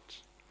God.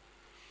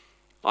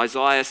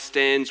 Isaiah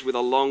stands with a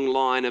long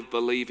line of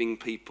believing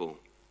people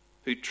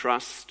who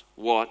trust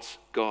what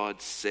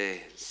God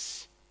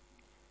says.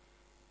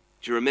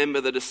 Do you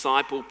remember the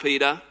disciple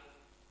Peter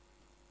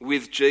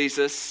with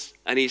Jesus?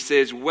 And he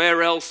says,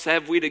 where else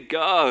have we to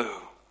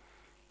go?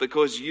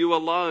 Because you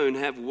alone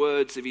have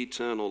words of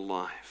eternal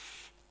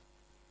life.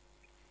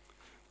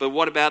 But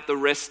what about the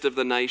rest of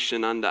the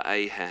nation under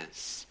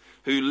Ahaz,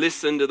 who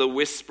listened to the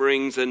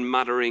whisperings and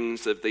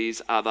mutterings of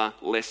these other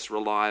less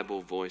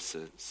reliable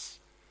voices?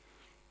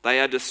 They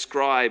are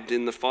described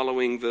in the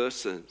following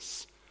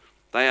verses.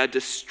 They are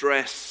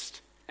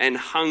distressed and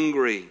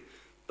hungry.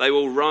 They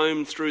will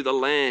roam through the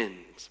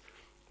land.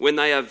 When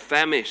they are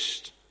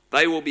famished,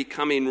 they will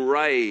become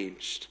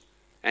enraged.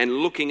 And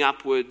looking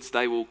upwards,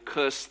 they will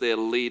curse their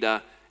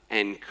leader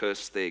and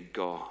curse their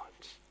God.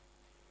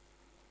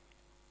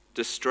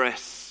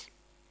 Distress,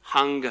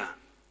 hunger,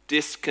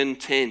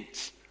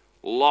 discontent,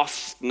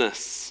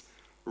 lostness,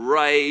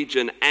 rage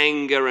and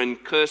anger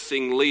and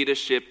cursing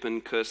leadership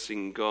and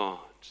cursing God.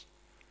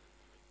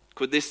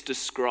 Could this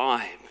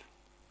describe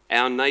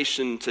our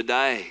nation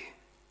today?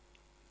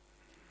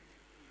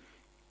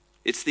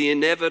 It's the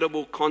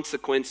inevitable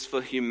consequence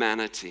for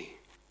humanity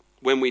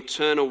when we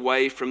turn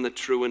away from the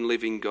true and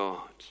living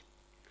God.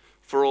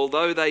 For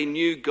although they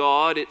knew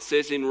God, it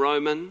says in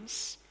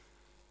Romans,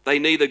 they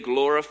neither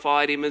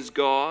glorified him as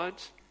God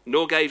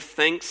nor gave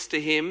thanks to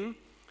him,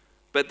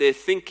 but their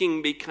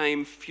thinking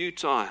became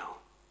futile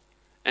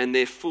and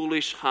their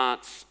foolish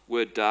hearts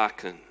were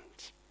darkened.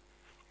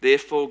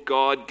 Therefore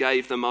God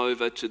gave them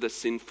over to the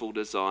sinful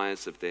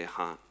desires of their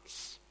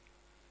hearts.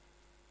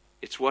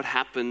 It's what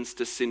happens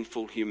to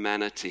sinful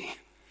humanity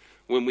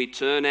when we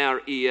turn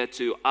our ear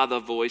to other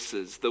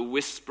voices, the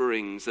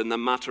whisperings and the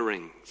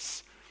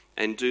mutterings,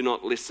 and do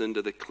not listen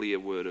to the clear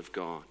word of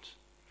God.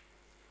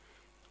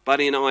 But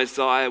in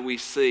Isaiah we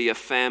see a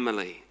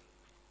family,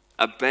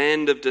 a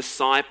band of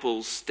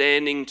disciples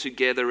standing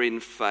together in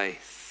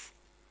faith.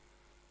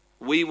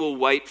 We will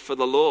wait for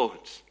the Lord,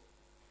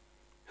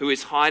 who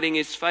is hiding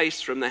his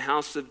face from the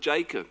house of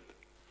Jacob.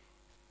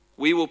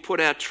 We will put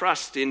our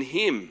trust in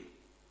him.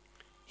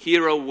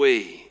 Here are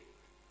we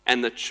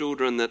and the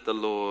children that the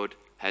Lord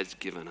has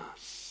given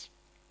us.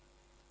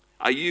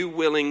 Are you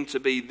willing to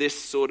be this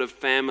sort of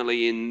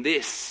family in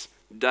this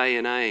day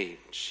and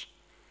age?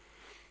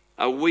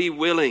 Are we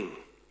willing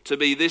to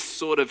be this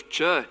sort of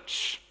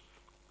church,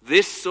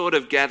 this sort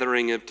of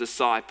gathering of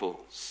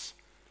disciples,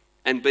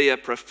 and be a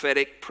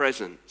prophetic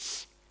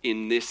presence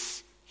in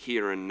this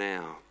here and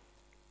now?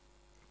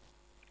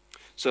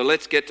 So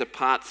let's get to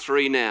part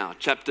 3 now,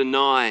 chapter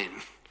 9.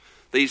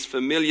 These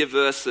familiar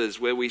verses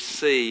where we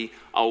see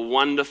a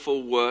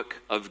wonderful work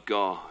of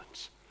God.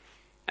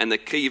 And the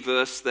key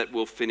verse that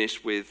we'll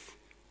finish with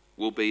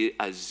will be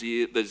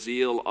the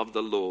zeal of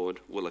the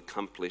Lord will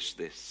accomplish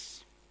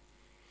this.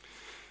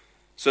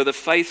 So the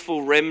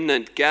faithful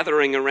remnant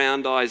gathering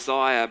around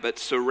Isaiah, but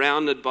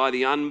surrounded by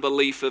the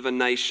unbelief of a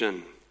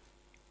nation,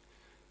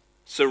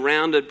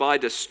 surrounded by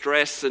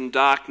distress and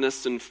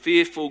darkness and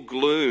fearful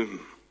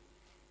gloom,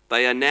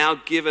 they are now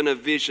given a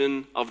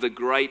vision of the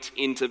great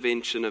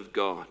intervention of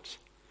God.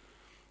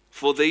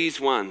 For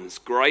these ones,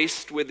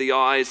 graced with the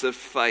eyes of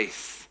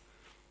faith,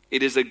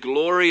 it is a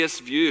glorious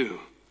view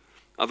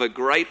of a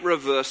great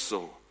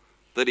reversal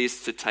that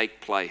is to take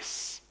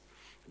place.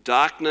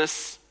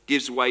 Darkness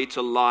gives way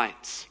to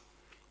light.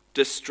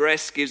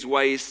 Distress gives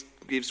way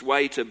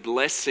to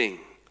blessing.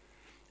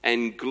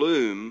 And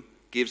gloom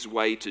gives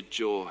way to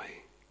joy.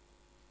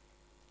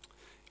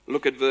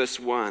 Look at verse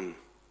 1.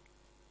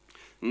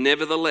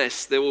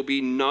 Nevertheless, there will be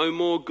no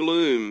more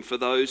gloom for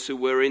those who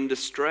were in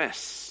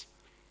distress.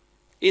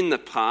 In the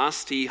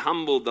past, he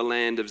humbled the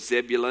land of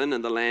Zebulun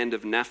and the land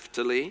of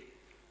Naphtali,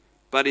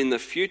 but in the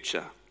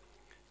future,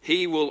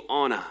 he will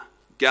honour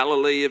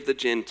Galilee of the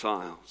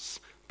Gentiles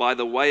by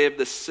the way of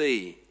the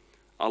sea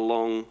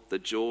along the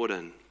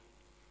Jordan.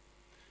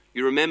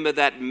 You remember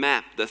that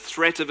map? The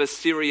threat of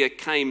Assyria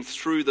came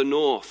through the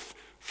north,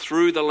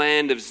 through the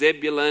land of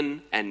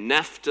Zebulun and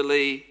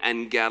Naphtali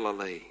and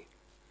Galilee.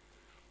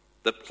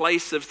 The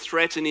place of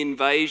threat and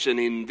invasion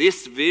in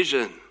this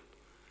vision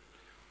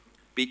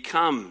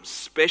becomes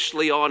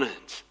specially honoured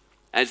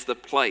as the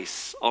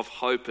place of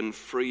hope and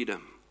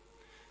freedom.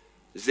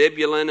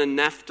 Zebulun and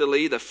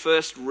Naphtali, the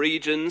first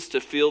regions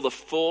to feel the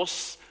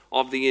force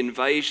of the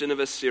invasion of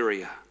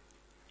Assyria.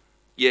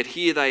 Yet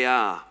here they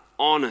are,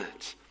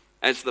 honoured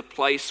as the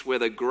place where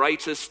the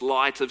greatest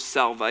light of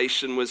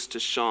salvation was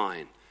to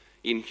shine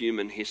in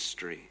human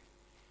history.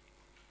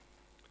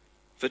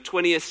 For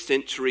 20th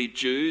century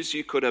Jews,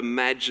 you could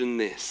imagine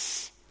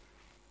this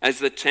as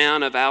the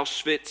town of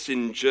Auschwitz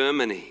in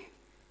Germany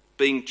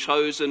being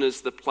chosen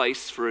as the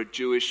place for a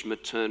Jewish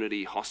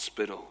maternity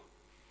hospital.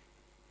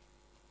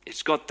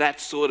 It's got that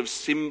sort of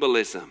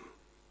symbolism.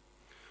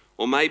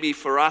 Or maybe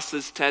for us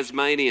as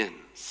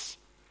Tasmanians,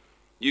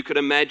 you could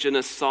imagine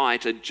a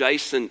site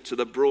adjacent to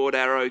the Broad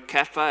Arrow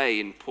Cafe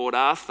in Port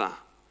Arthur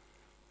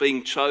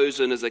being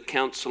chosen as a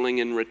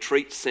counselling and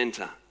retreat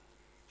centre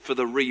for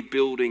the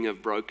rebuilding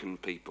of broken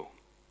people.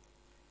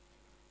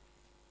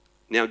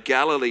 Now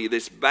Galilee,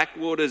 this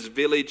backwaters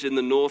village in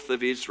the north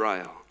of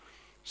Israel,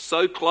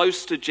 so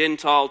close to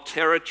Gentile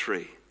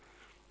territory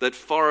that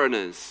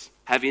foreigners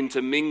have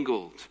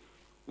intermingled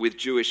with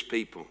Jewish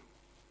people.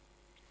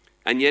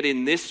 And yet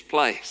in this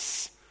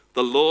place,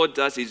 the Lord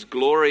does his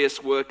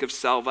glorious work of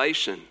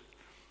salvation,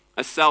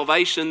 a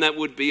salvation that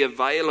would be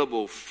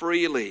available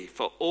freely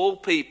for all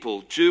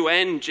people, Jew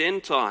and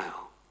Gentile.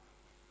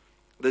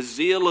 The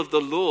zeal of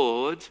the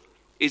Lord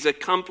is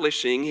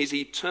accomplishing his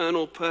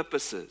eternal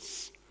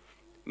purposes,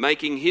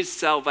 making his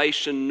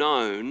salvation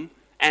known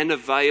and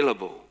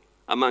available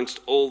amongst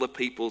all the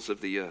peoples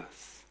of the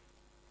earth.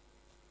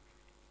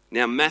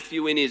 Now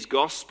Matthew in his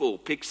gospel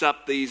picks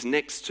up these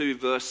next 2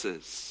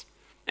 verses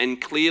and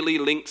clearly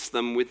links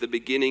them with the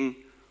beginning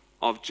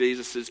of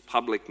Jesus'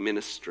 public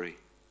ministry.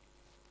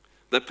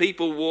 The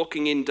people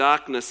walking in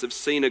darkness have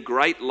seen a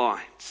great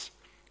light.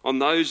 On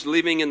those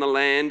living in the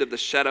land of the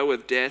shadow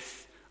of death,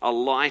 a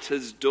light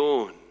has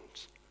dawned.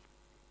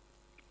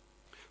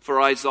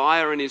 For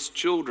Isaiah and his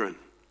children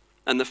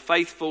and the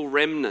faithful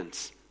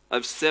remnants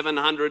of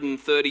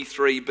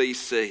 733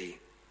 BC,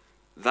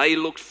 they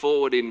looked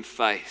forward in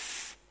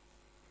faith.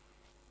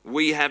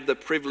 We have the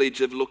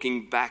privilege of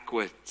looking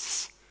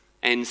backwards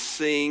and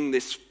seeing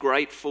this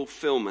great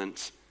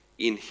fulfillment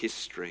in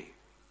history.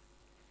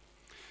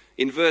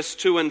 In verse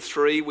 2 and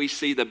 3, we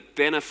see the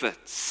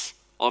benefits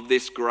of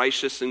this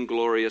gracious and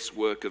glorious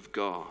work of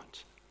God.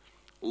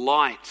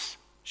 Light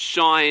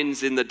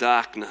shines in the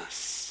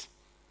darkness.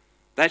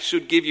 That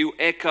should give you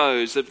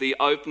echoes of the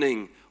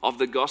opening of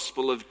the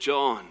Gospel of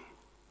John.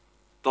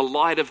 The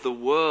light of the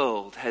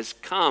world has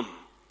come,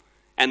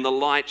 and the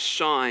light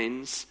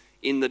shines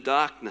in the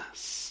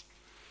darkness.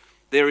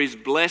 There is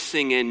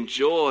blessing and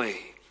joy.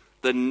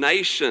 The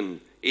nation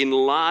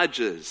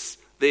enlarges.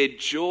 Their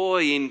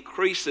joy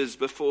increases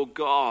before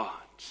God.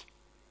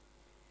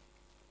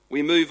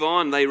 We move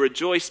on. They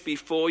rejoice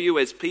before you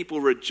as people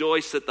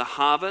rejoice at the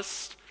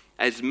harvest,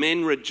 as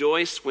men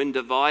rejoice when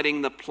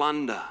dividing the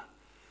plunder.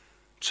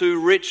 2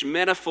 rich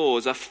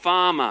metaphors: a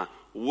farmer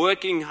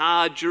working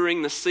hard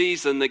during the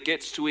season that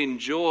gets to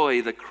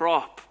enjoy the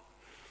crop.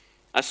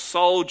 A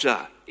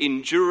soldier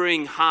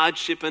enduring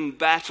hardship and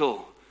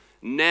battle,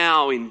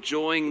 now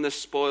enjoying the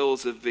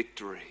spoils of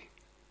victory.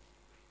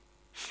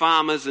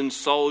 Farmers and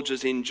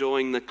soldiers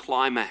enjoying the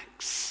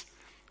climax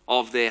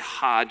of their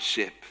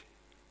hardship,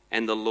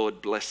 and the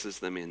Lord blesses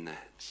them in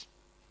that.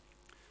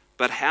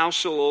 But how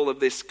shall all of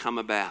this come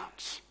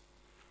about?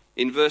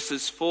 In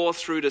verses 4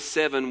 through to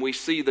 7, we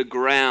see the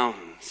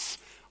grounds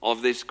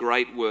of this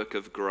great work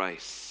of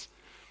grace.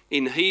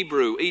 In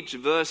Hebrew, each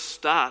verse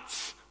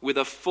starts with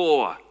a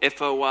for,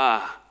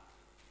 F-O-R.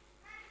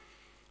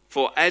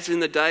 For as in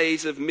the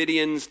days of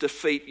Midian's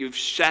defeat, you've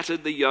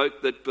shattered the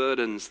yoke that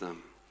burdens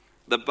them,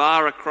 the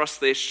bar across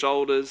their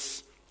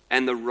shoulders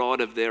and the rod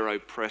of their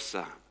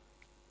oppressor.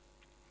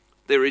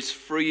 There is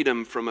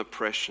freedom from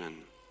oppression.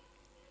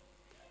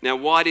 Now,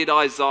 why did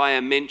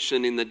Isaiah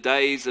mention in the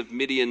days of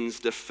Midian's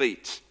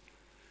defeat?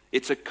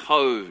 It's a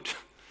code.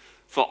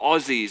 For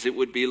Aussies, it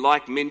would be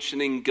like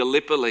mentioning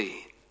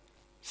Gallipoli.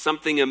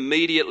 Something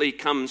immediately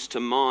comes to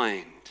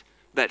mind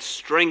that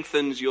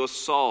strengthens your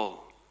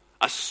soul,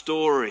 a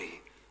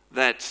story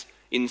that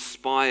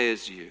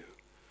inspires you.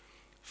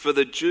 For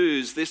the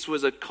Jews, this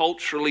was a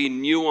culturally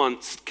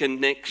nuanced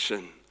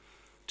connection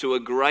to a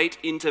great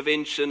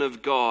intervention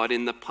of God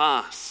in the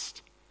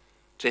past,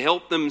 to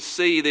help them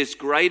see this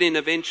great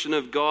intervention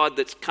of God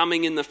that's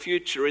coming in the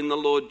future in the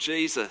Lord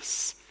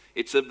Jesus.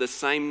 It's of the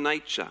same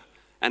nature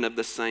and of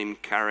the same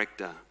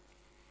character.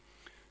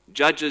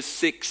 Judges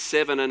 6,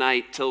 7 and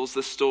 8 tells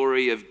the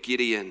story of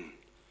Gideon.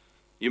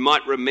 You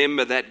might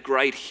remember that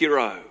great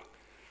hero.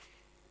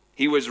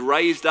 He was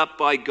raised up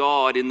by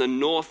God in the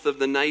north of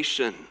the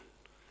nation.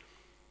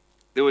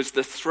 There was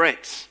the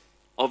threat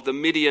of the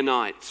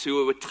Midianites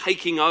who were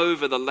taking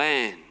over the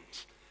land.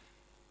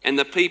 And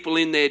the people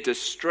in their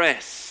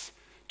distress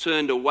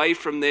turned away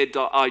from their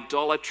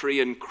idolatry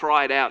and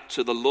cried out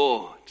to the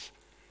Lord.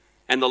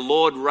 And the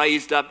Lord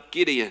raised up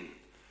Gideon,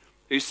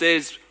 who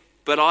says,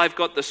 but I've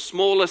got the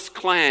smallest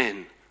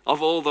clan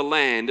of all the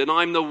land, and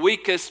I'm the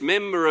weakest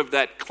member of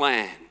that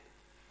clan.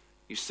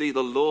 You see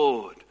the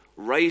Lord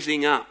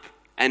raising up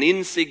an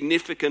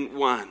insignificant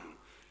one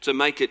to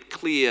make it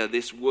clear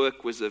this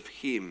work was of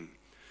him.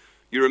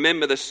 You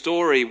remember the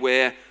story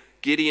where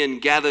Gideon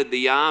gathered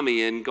the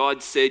army and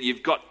God said,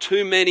 you've got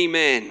too many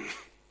men,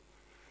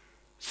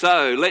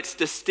 so let's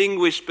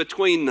distinguish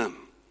between them.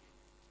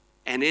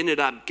 And ended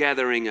up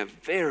gathering a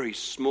very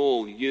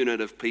small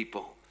unit of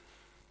people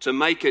to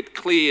make it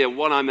clear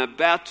what I'm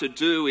about to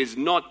do is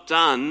not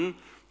done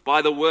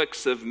by the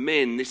works of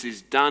men. This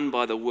is done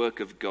by the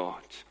work of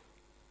God.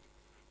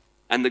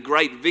 And the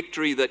great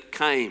victory that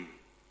came,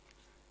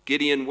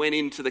 Gideon went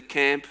into the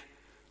camp,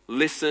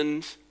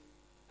 listened,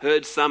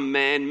 heard some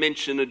man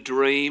mention a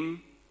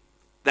dream.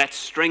 That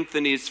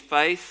strengthened his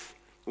faith,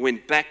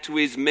 went back to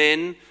his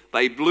men.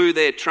 They blew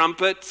their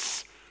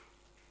trumpets.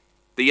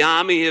 The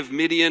army of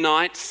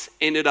Midianites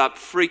ended up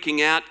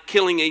freaking out,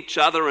 killing each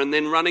other and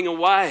then running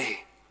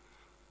away.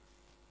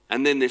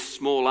 And then this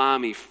small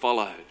army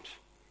followed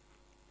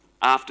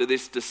after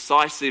this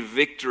decisive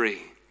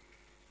victory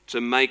to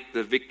make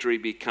the victory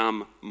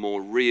become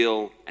more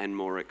real and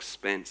more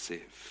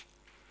expansive.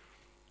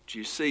 Do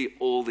you see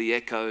all the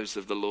echoes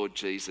of the Lord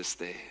Jesus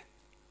there?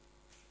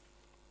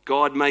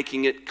 God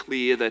making it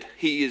clear that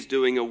he is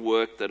doing a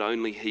work that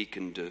only he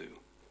can do.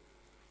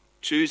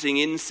 Choosing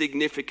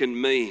insignificant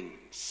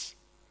means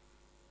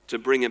to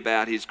bring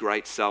about his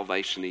great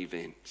salvation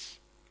event.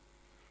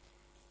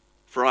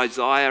 For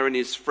Isaiah and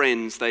his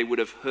friends, they would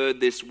have heard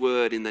this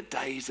word in the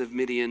days of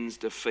Midian's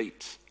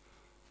defeat.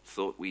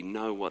 Thought, we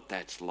know what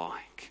that's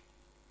like.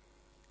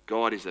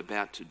 God is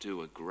about to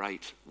do a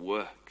great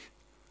work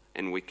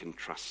and we can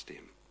trust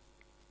him.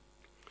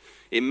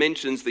 It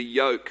mentions the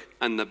yoke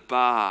and the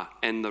bar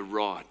and the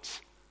rod.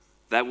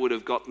 That would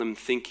have got them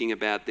thinking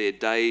about their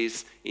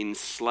days in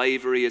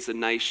slavery as a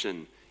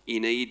nation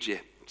in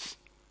Egypt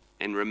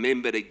and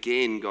remembered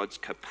again God's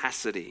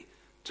capacity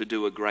to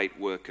do a great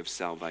work of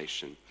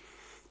salvation.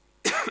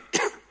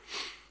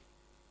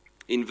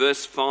 In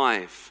verse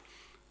 5,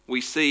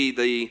 we see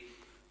the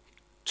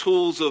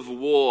tools of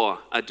war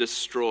are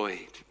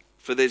destroyed,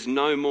 for there's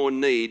no more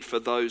need for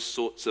those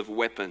sorts of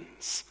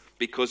weapons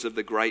because of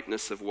the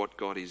greatness of what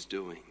God is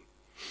doing.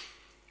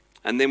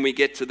 And then we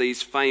get to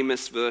these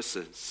famous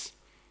verses.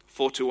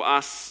 For to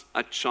us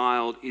a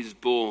child is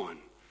born,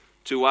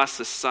 to us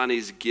a son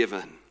is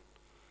given.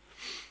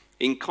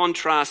 In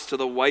contrast to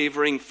the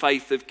wavering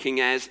faith of King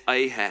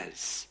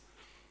Ahaz,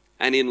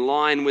 and in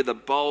line with the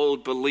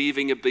bold,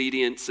 believing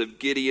obedience of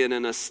Gideon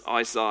and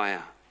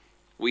Isaiah,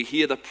 we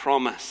hear the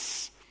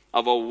promise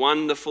of a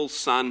wonderful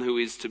son who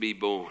is to be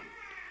born,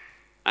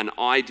 an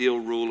ideal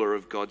ruler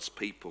of God's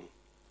people.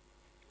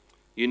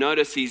 You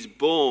notice he's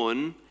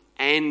born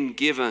and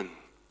given.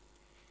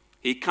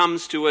 He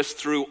comes to us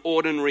through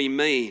ordinary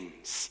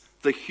means,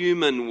 the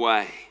human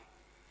way.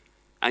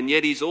 And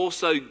yet he's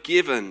also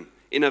given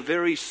in a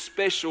very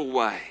special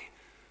way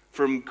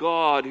from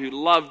God, who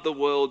loved the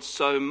world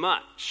so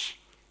much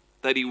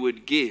that he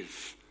would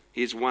give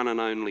his one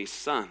and only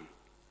Son.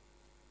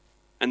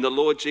 And the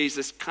Lord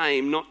Jesus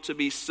came not to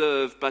be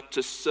served, but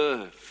to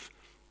serve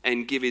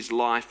and give his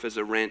life as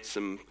a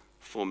ransom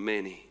for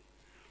many.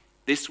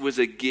 This was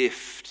a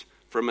gift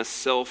from a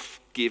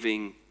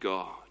self-giving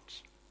God.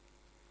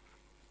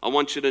 I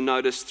want you to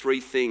notice three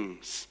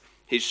things: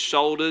 his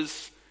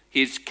shoulders,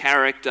 his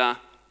character,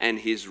 and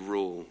his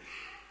rule.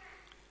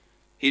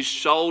 His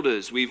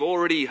shoulders, we've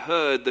already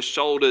heard the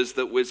shoulders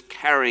that was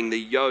carrying the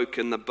yoke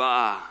and the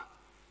bar.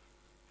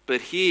 But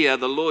here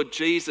the Lord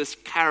Jesus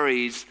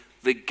carries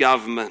the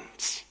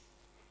government,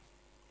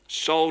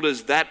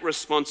 shoulders that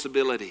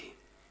responsibility,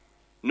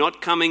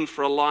 not coming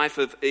for a life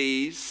of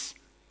ease,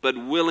 but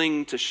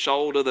willing to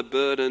shoulder the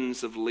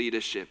burdens of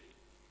leadership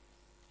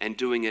and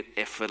doing it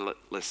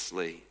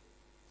effortlessly.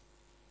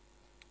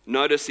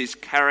 Notice his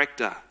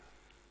character.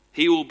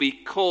 He will be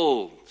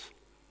called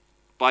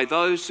by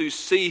those who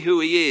see who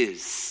he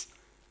is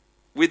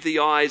with the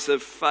eyes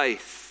of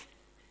faith.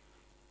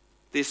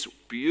 This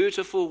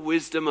beautiful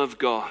wisdom of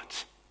God,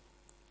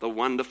 the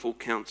wonderful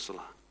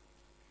counselor.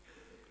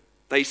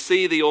 They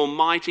see the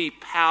almighty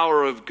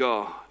power of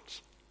God.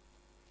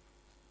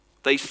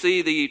 They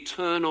see the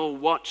eternal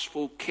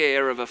watchful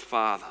care of a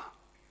Father.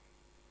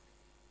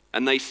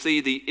 And they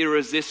see the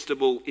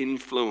irresistible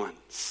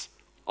influence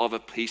of a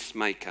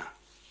peacemaker.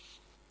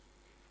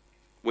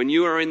 When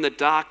you are in the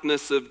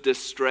darkness of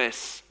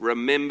distress,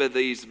 remember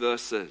these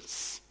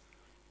verses.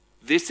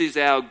 This is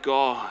our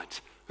God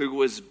who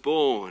was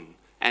born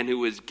and who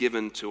was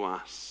given to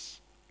us.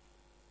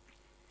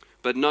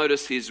 But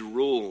notice his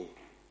rule.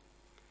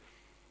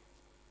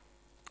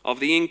 Of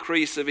the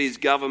increase of his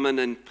government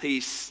and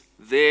peace,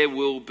 there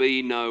will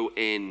be no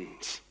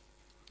end.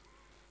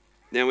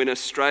 Now in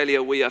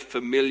Australia, we are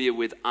familiar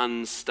with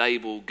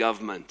unstable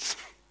government.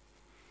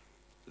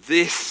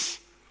 This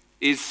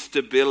is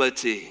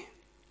stability.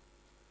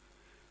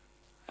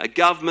 A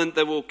government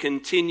that will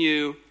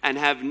continue and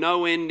have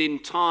no end in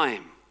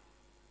time,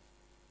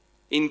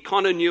 in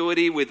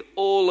continuity with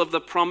all of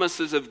the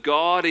promises of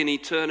God in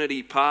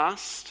eternity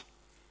past,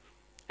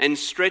 and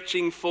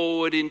stretching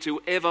forward into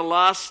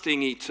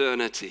everlasting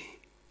eternity.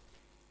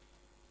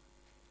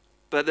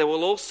 But there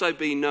will also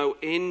be no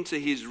end to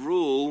his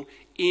rule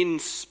in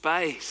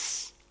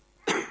space.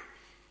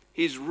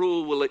 His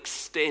rule will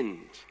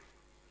extend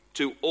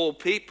to all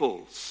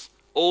peoples,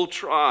 all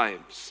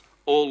tribes,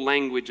 all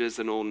languages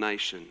and all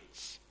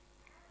nations.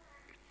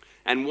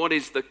 And what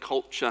is the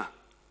culture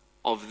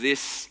of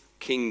this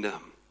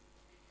kingdom?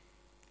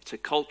 It's a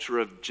culture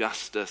of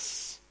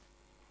justice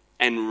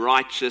and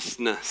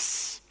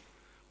righteousness,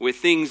 where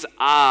things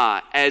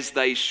are as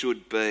they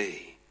should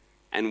be,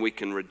 and we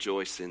can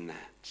rejoice in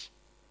that.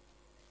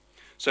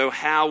 So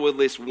how will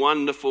this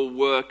wonderful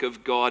work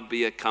of God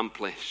be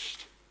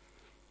accomplished?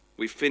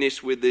 We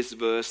finish with this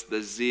verse,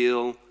 the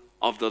zeal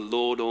of the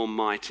Lord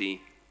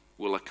Almighty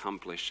will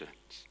accomplish it.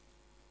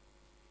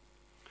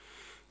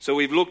 So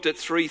we've looked at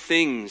three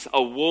things: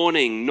 a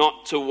warning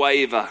not to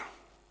waver.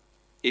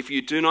 If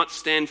you do not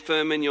stand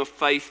firm in your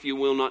faith, you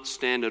will not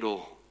stand at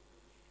all.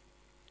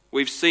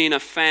 We've seen a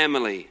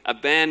family, a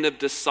band of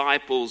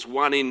disciples,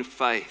 one in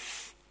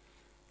faith.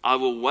 I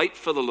will wait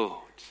for the Lord.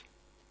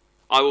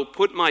 I will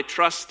put my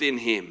trust in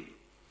him.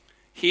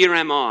 Here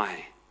am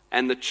I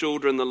and the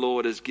children the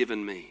Lord has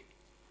given me.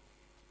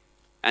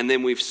 And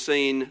then we've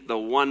seen the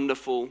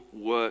wonderful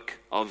work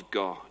of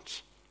God.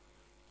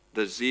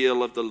 The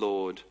zeal of the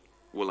Lord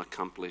will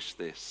accomplish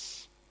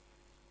this.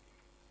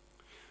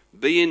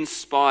 Be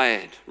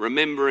inspired,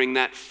 remembering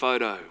that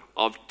photo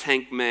of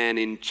Tank Man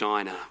in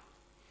China.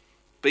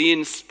 Be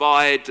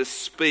inspired to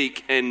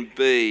speak and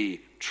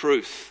be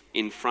truth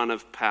in front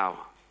of power.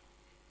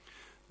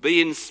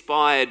 Be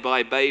inspired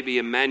by baby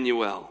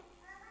Emmanuel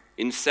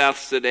in South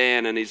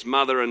Sudan and his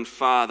mother and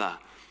father,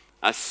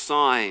 a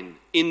sign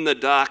in the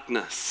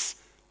darkness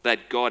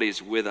that God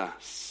is with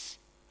us.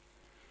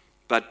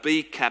 But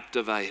be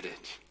captivated.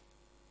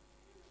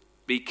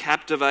 Be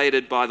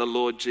captivated by the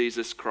Lord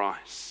Jesus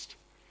Christ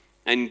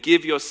and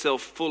give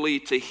yourself fully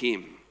to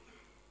him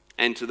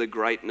and to the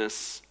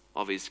greatness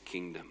of his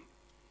kingdom.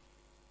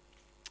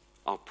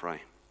 I'll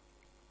pray.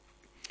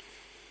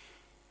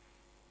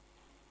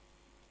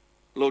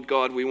 Lord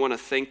God, we want to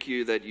thank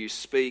you that you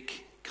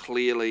speak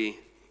clearly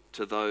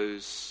to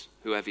those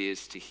who have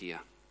ears to hear.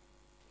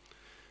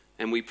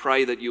 And we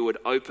pray that you would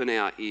open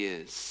our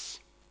ears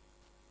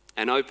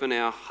and open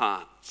our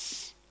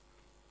hearts.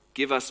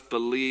 Give us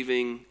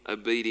believing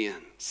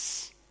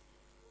obedience.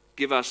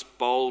 Give us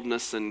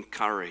boldness and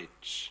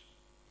courage.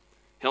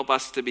 Help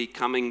us to be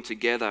coming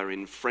together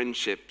in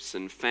friendships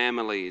and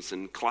families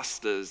and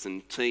clusters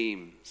and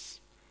teams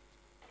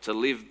to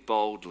live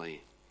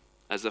boldly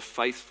as a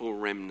faithful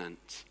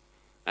remnant,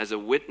 as a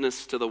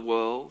witness to the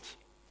world,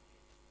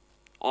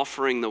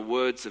 offering the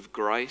words of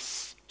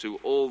grace to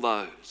all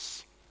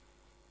those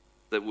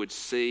that would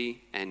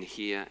see and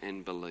hear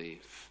and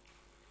believe.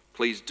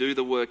 Please do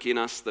the work in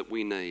us that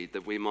we need,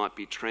 that we might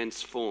be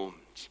transformed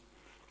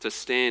to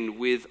stand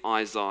with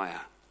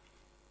Isaiah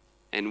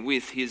and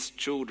with his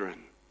children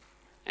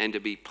and to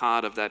be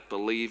part of that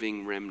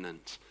believing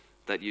remnant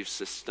that you've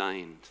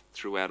sustained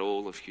throughout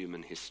all of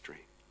human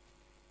history.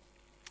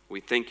 We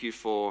thank you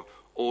for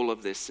all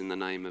of this in the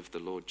name of the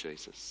Lord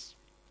Jesus.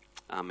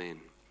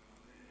 Amen.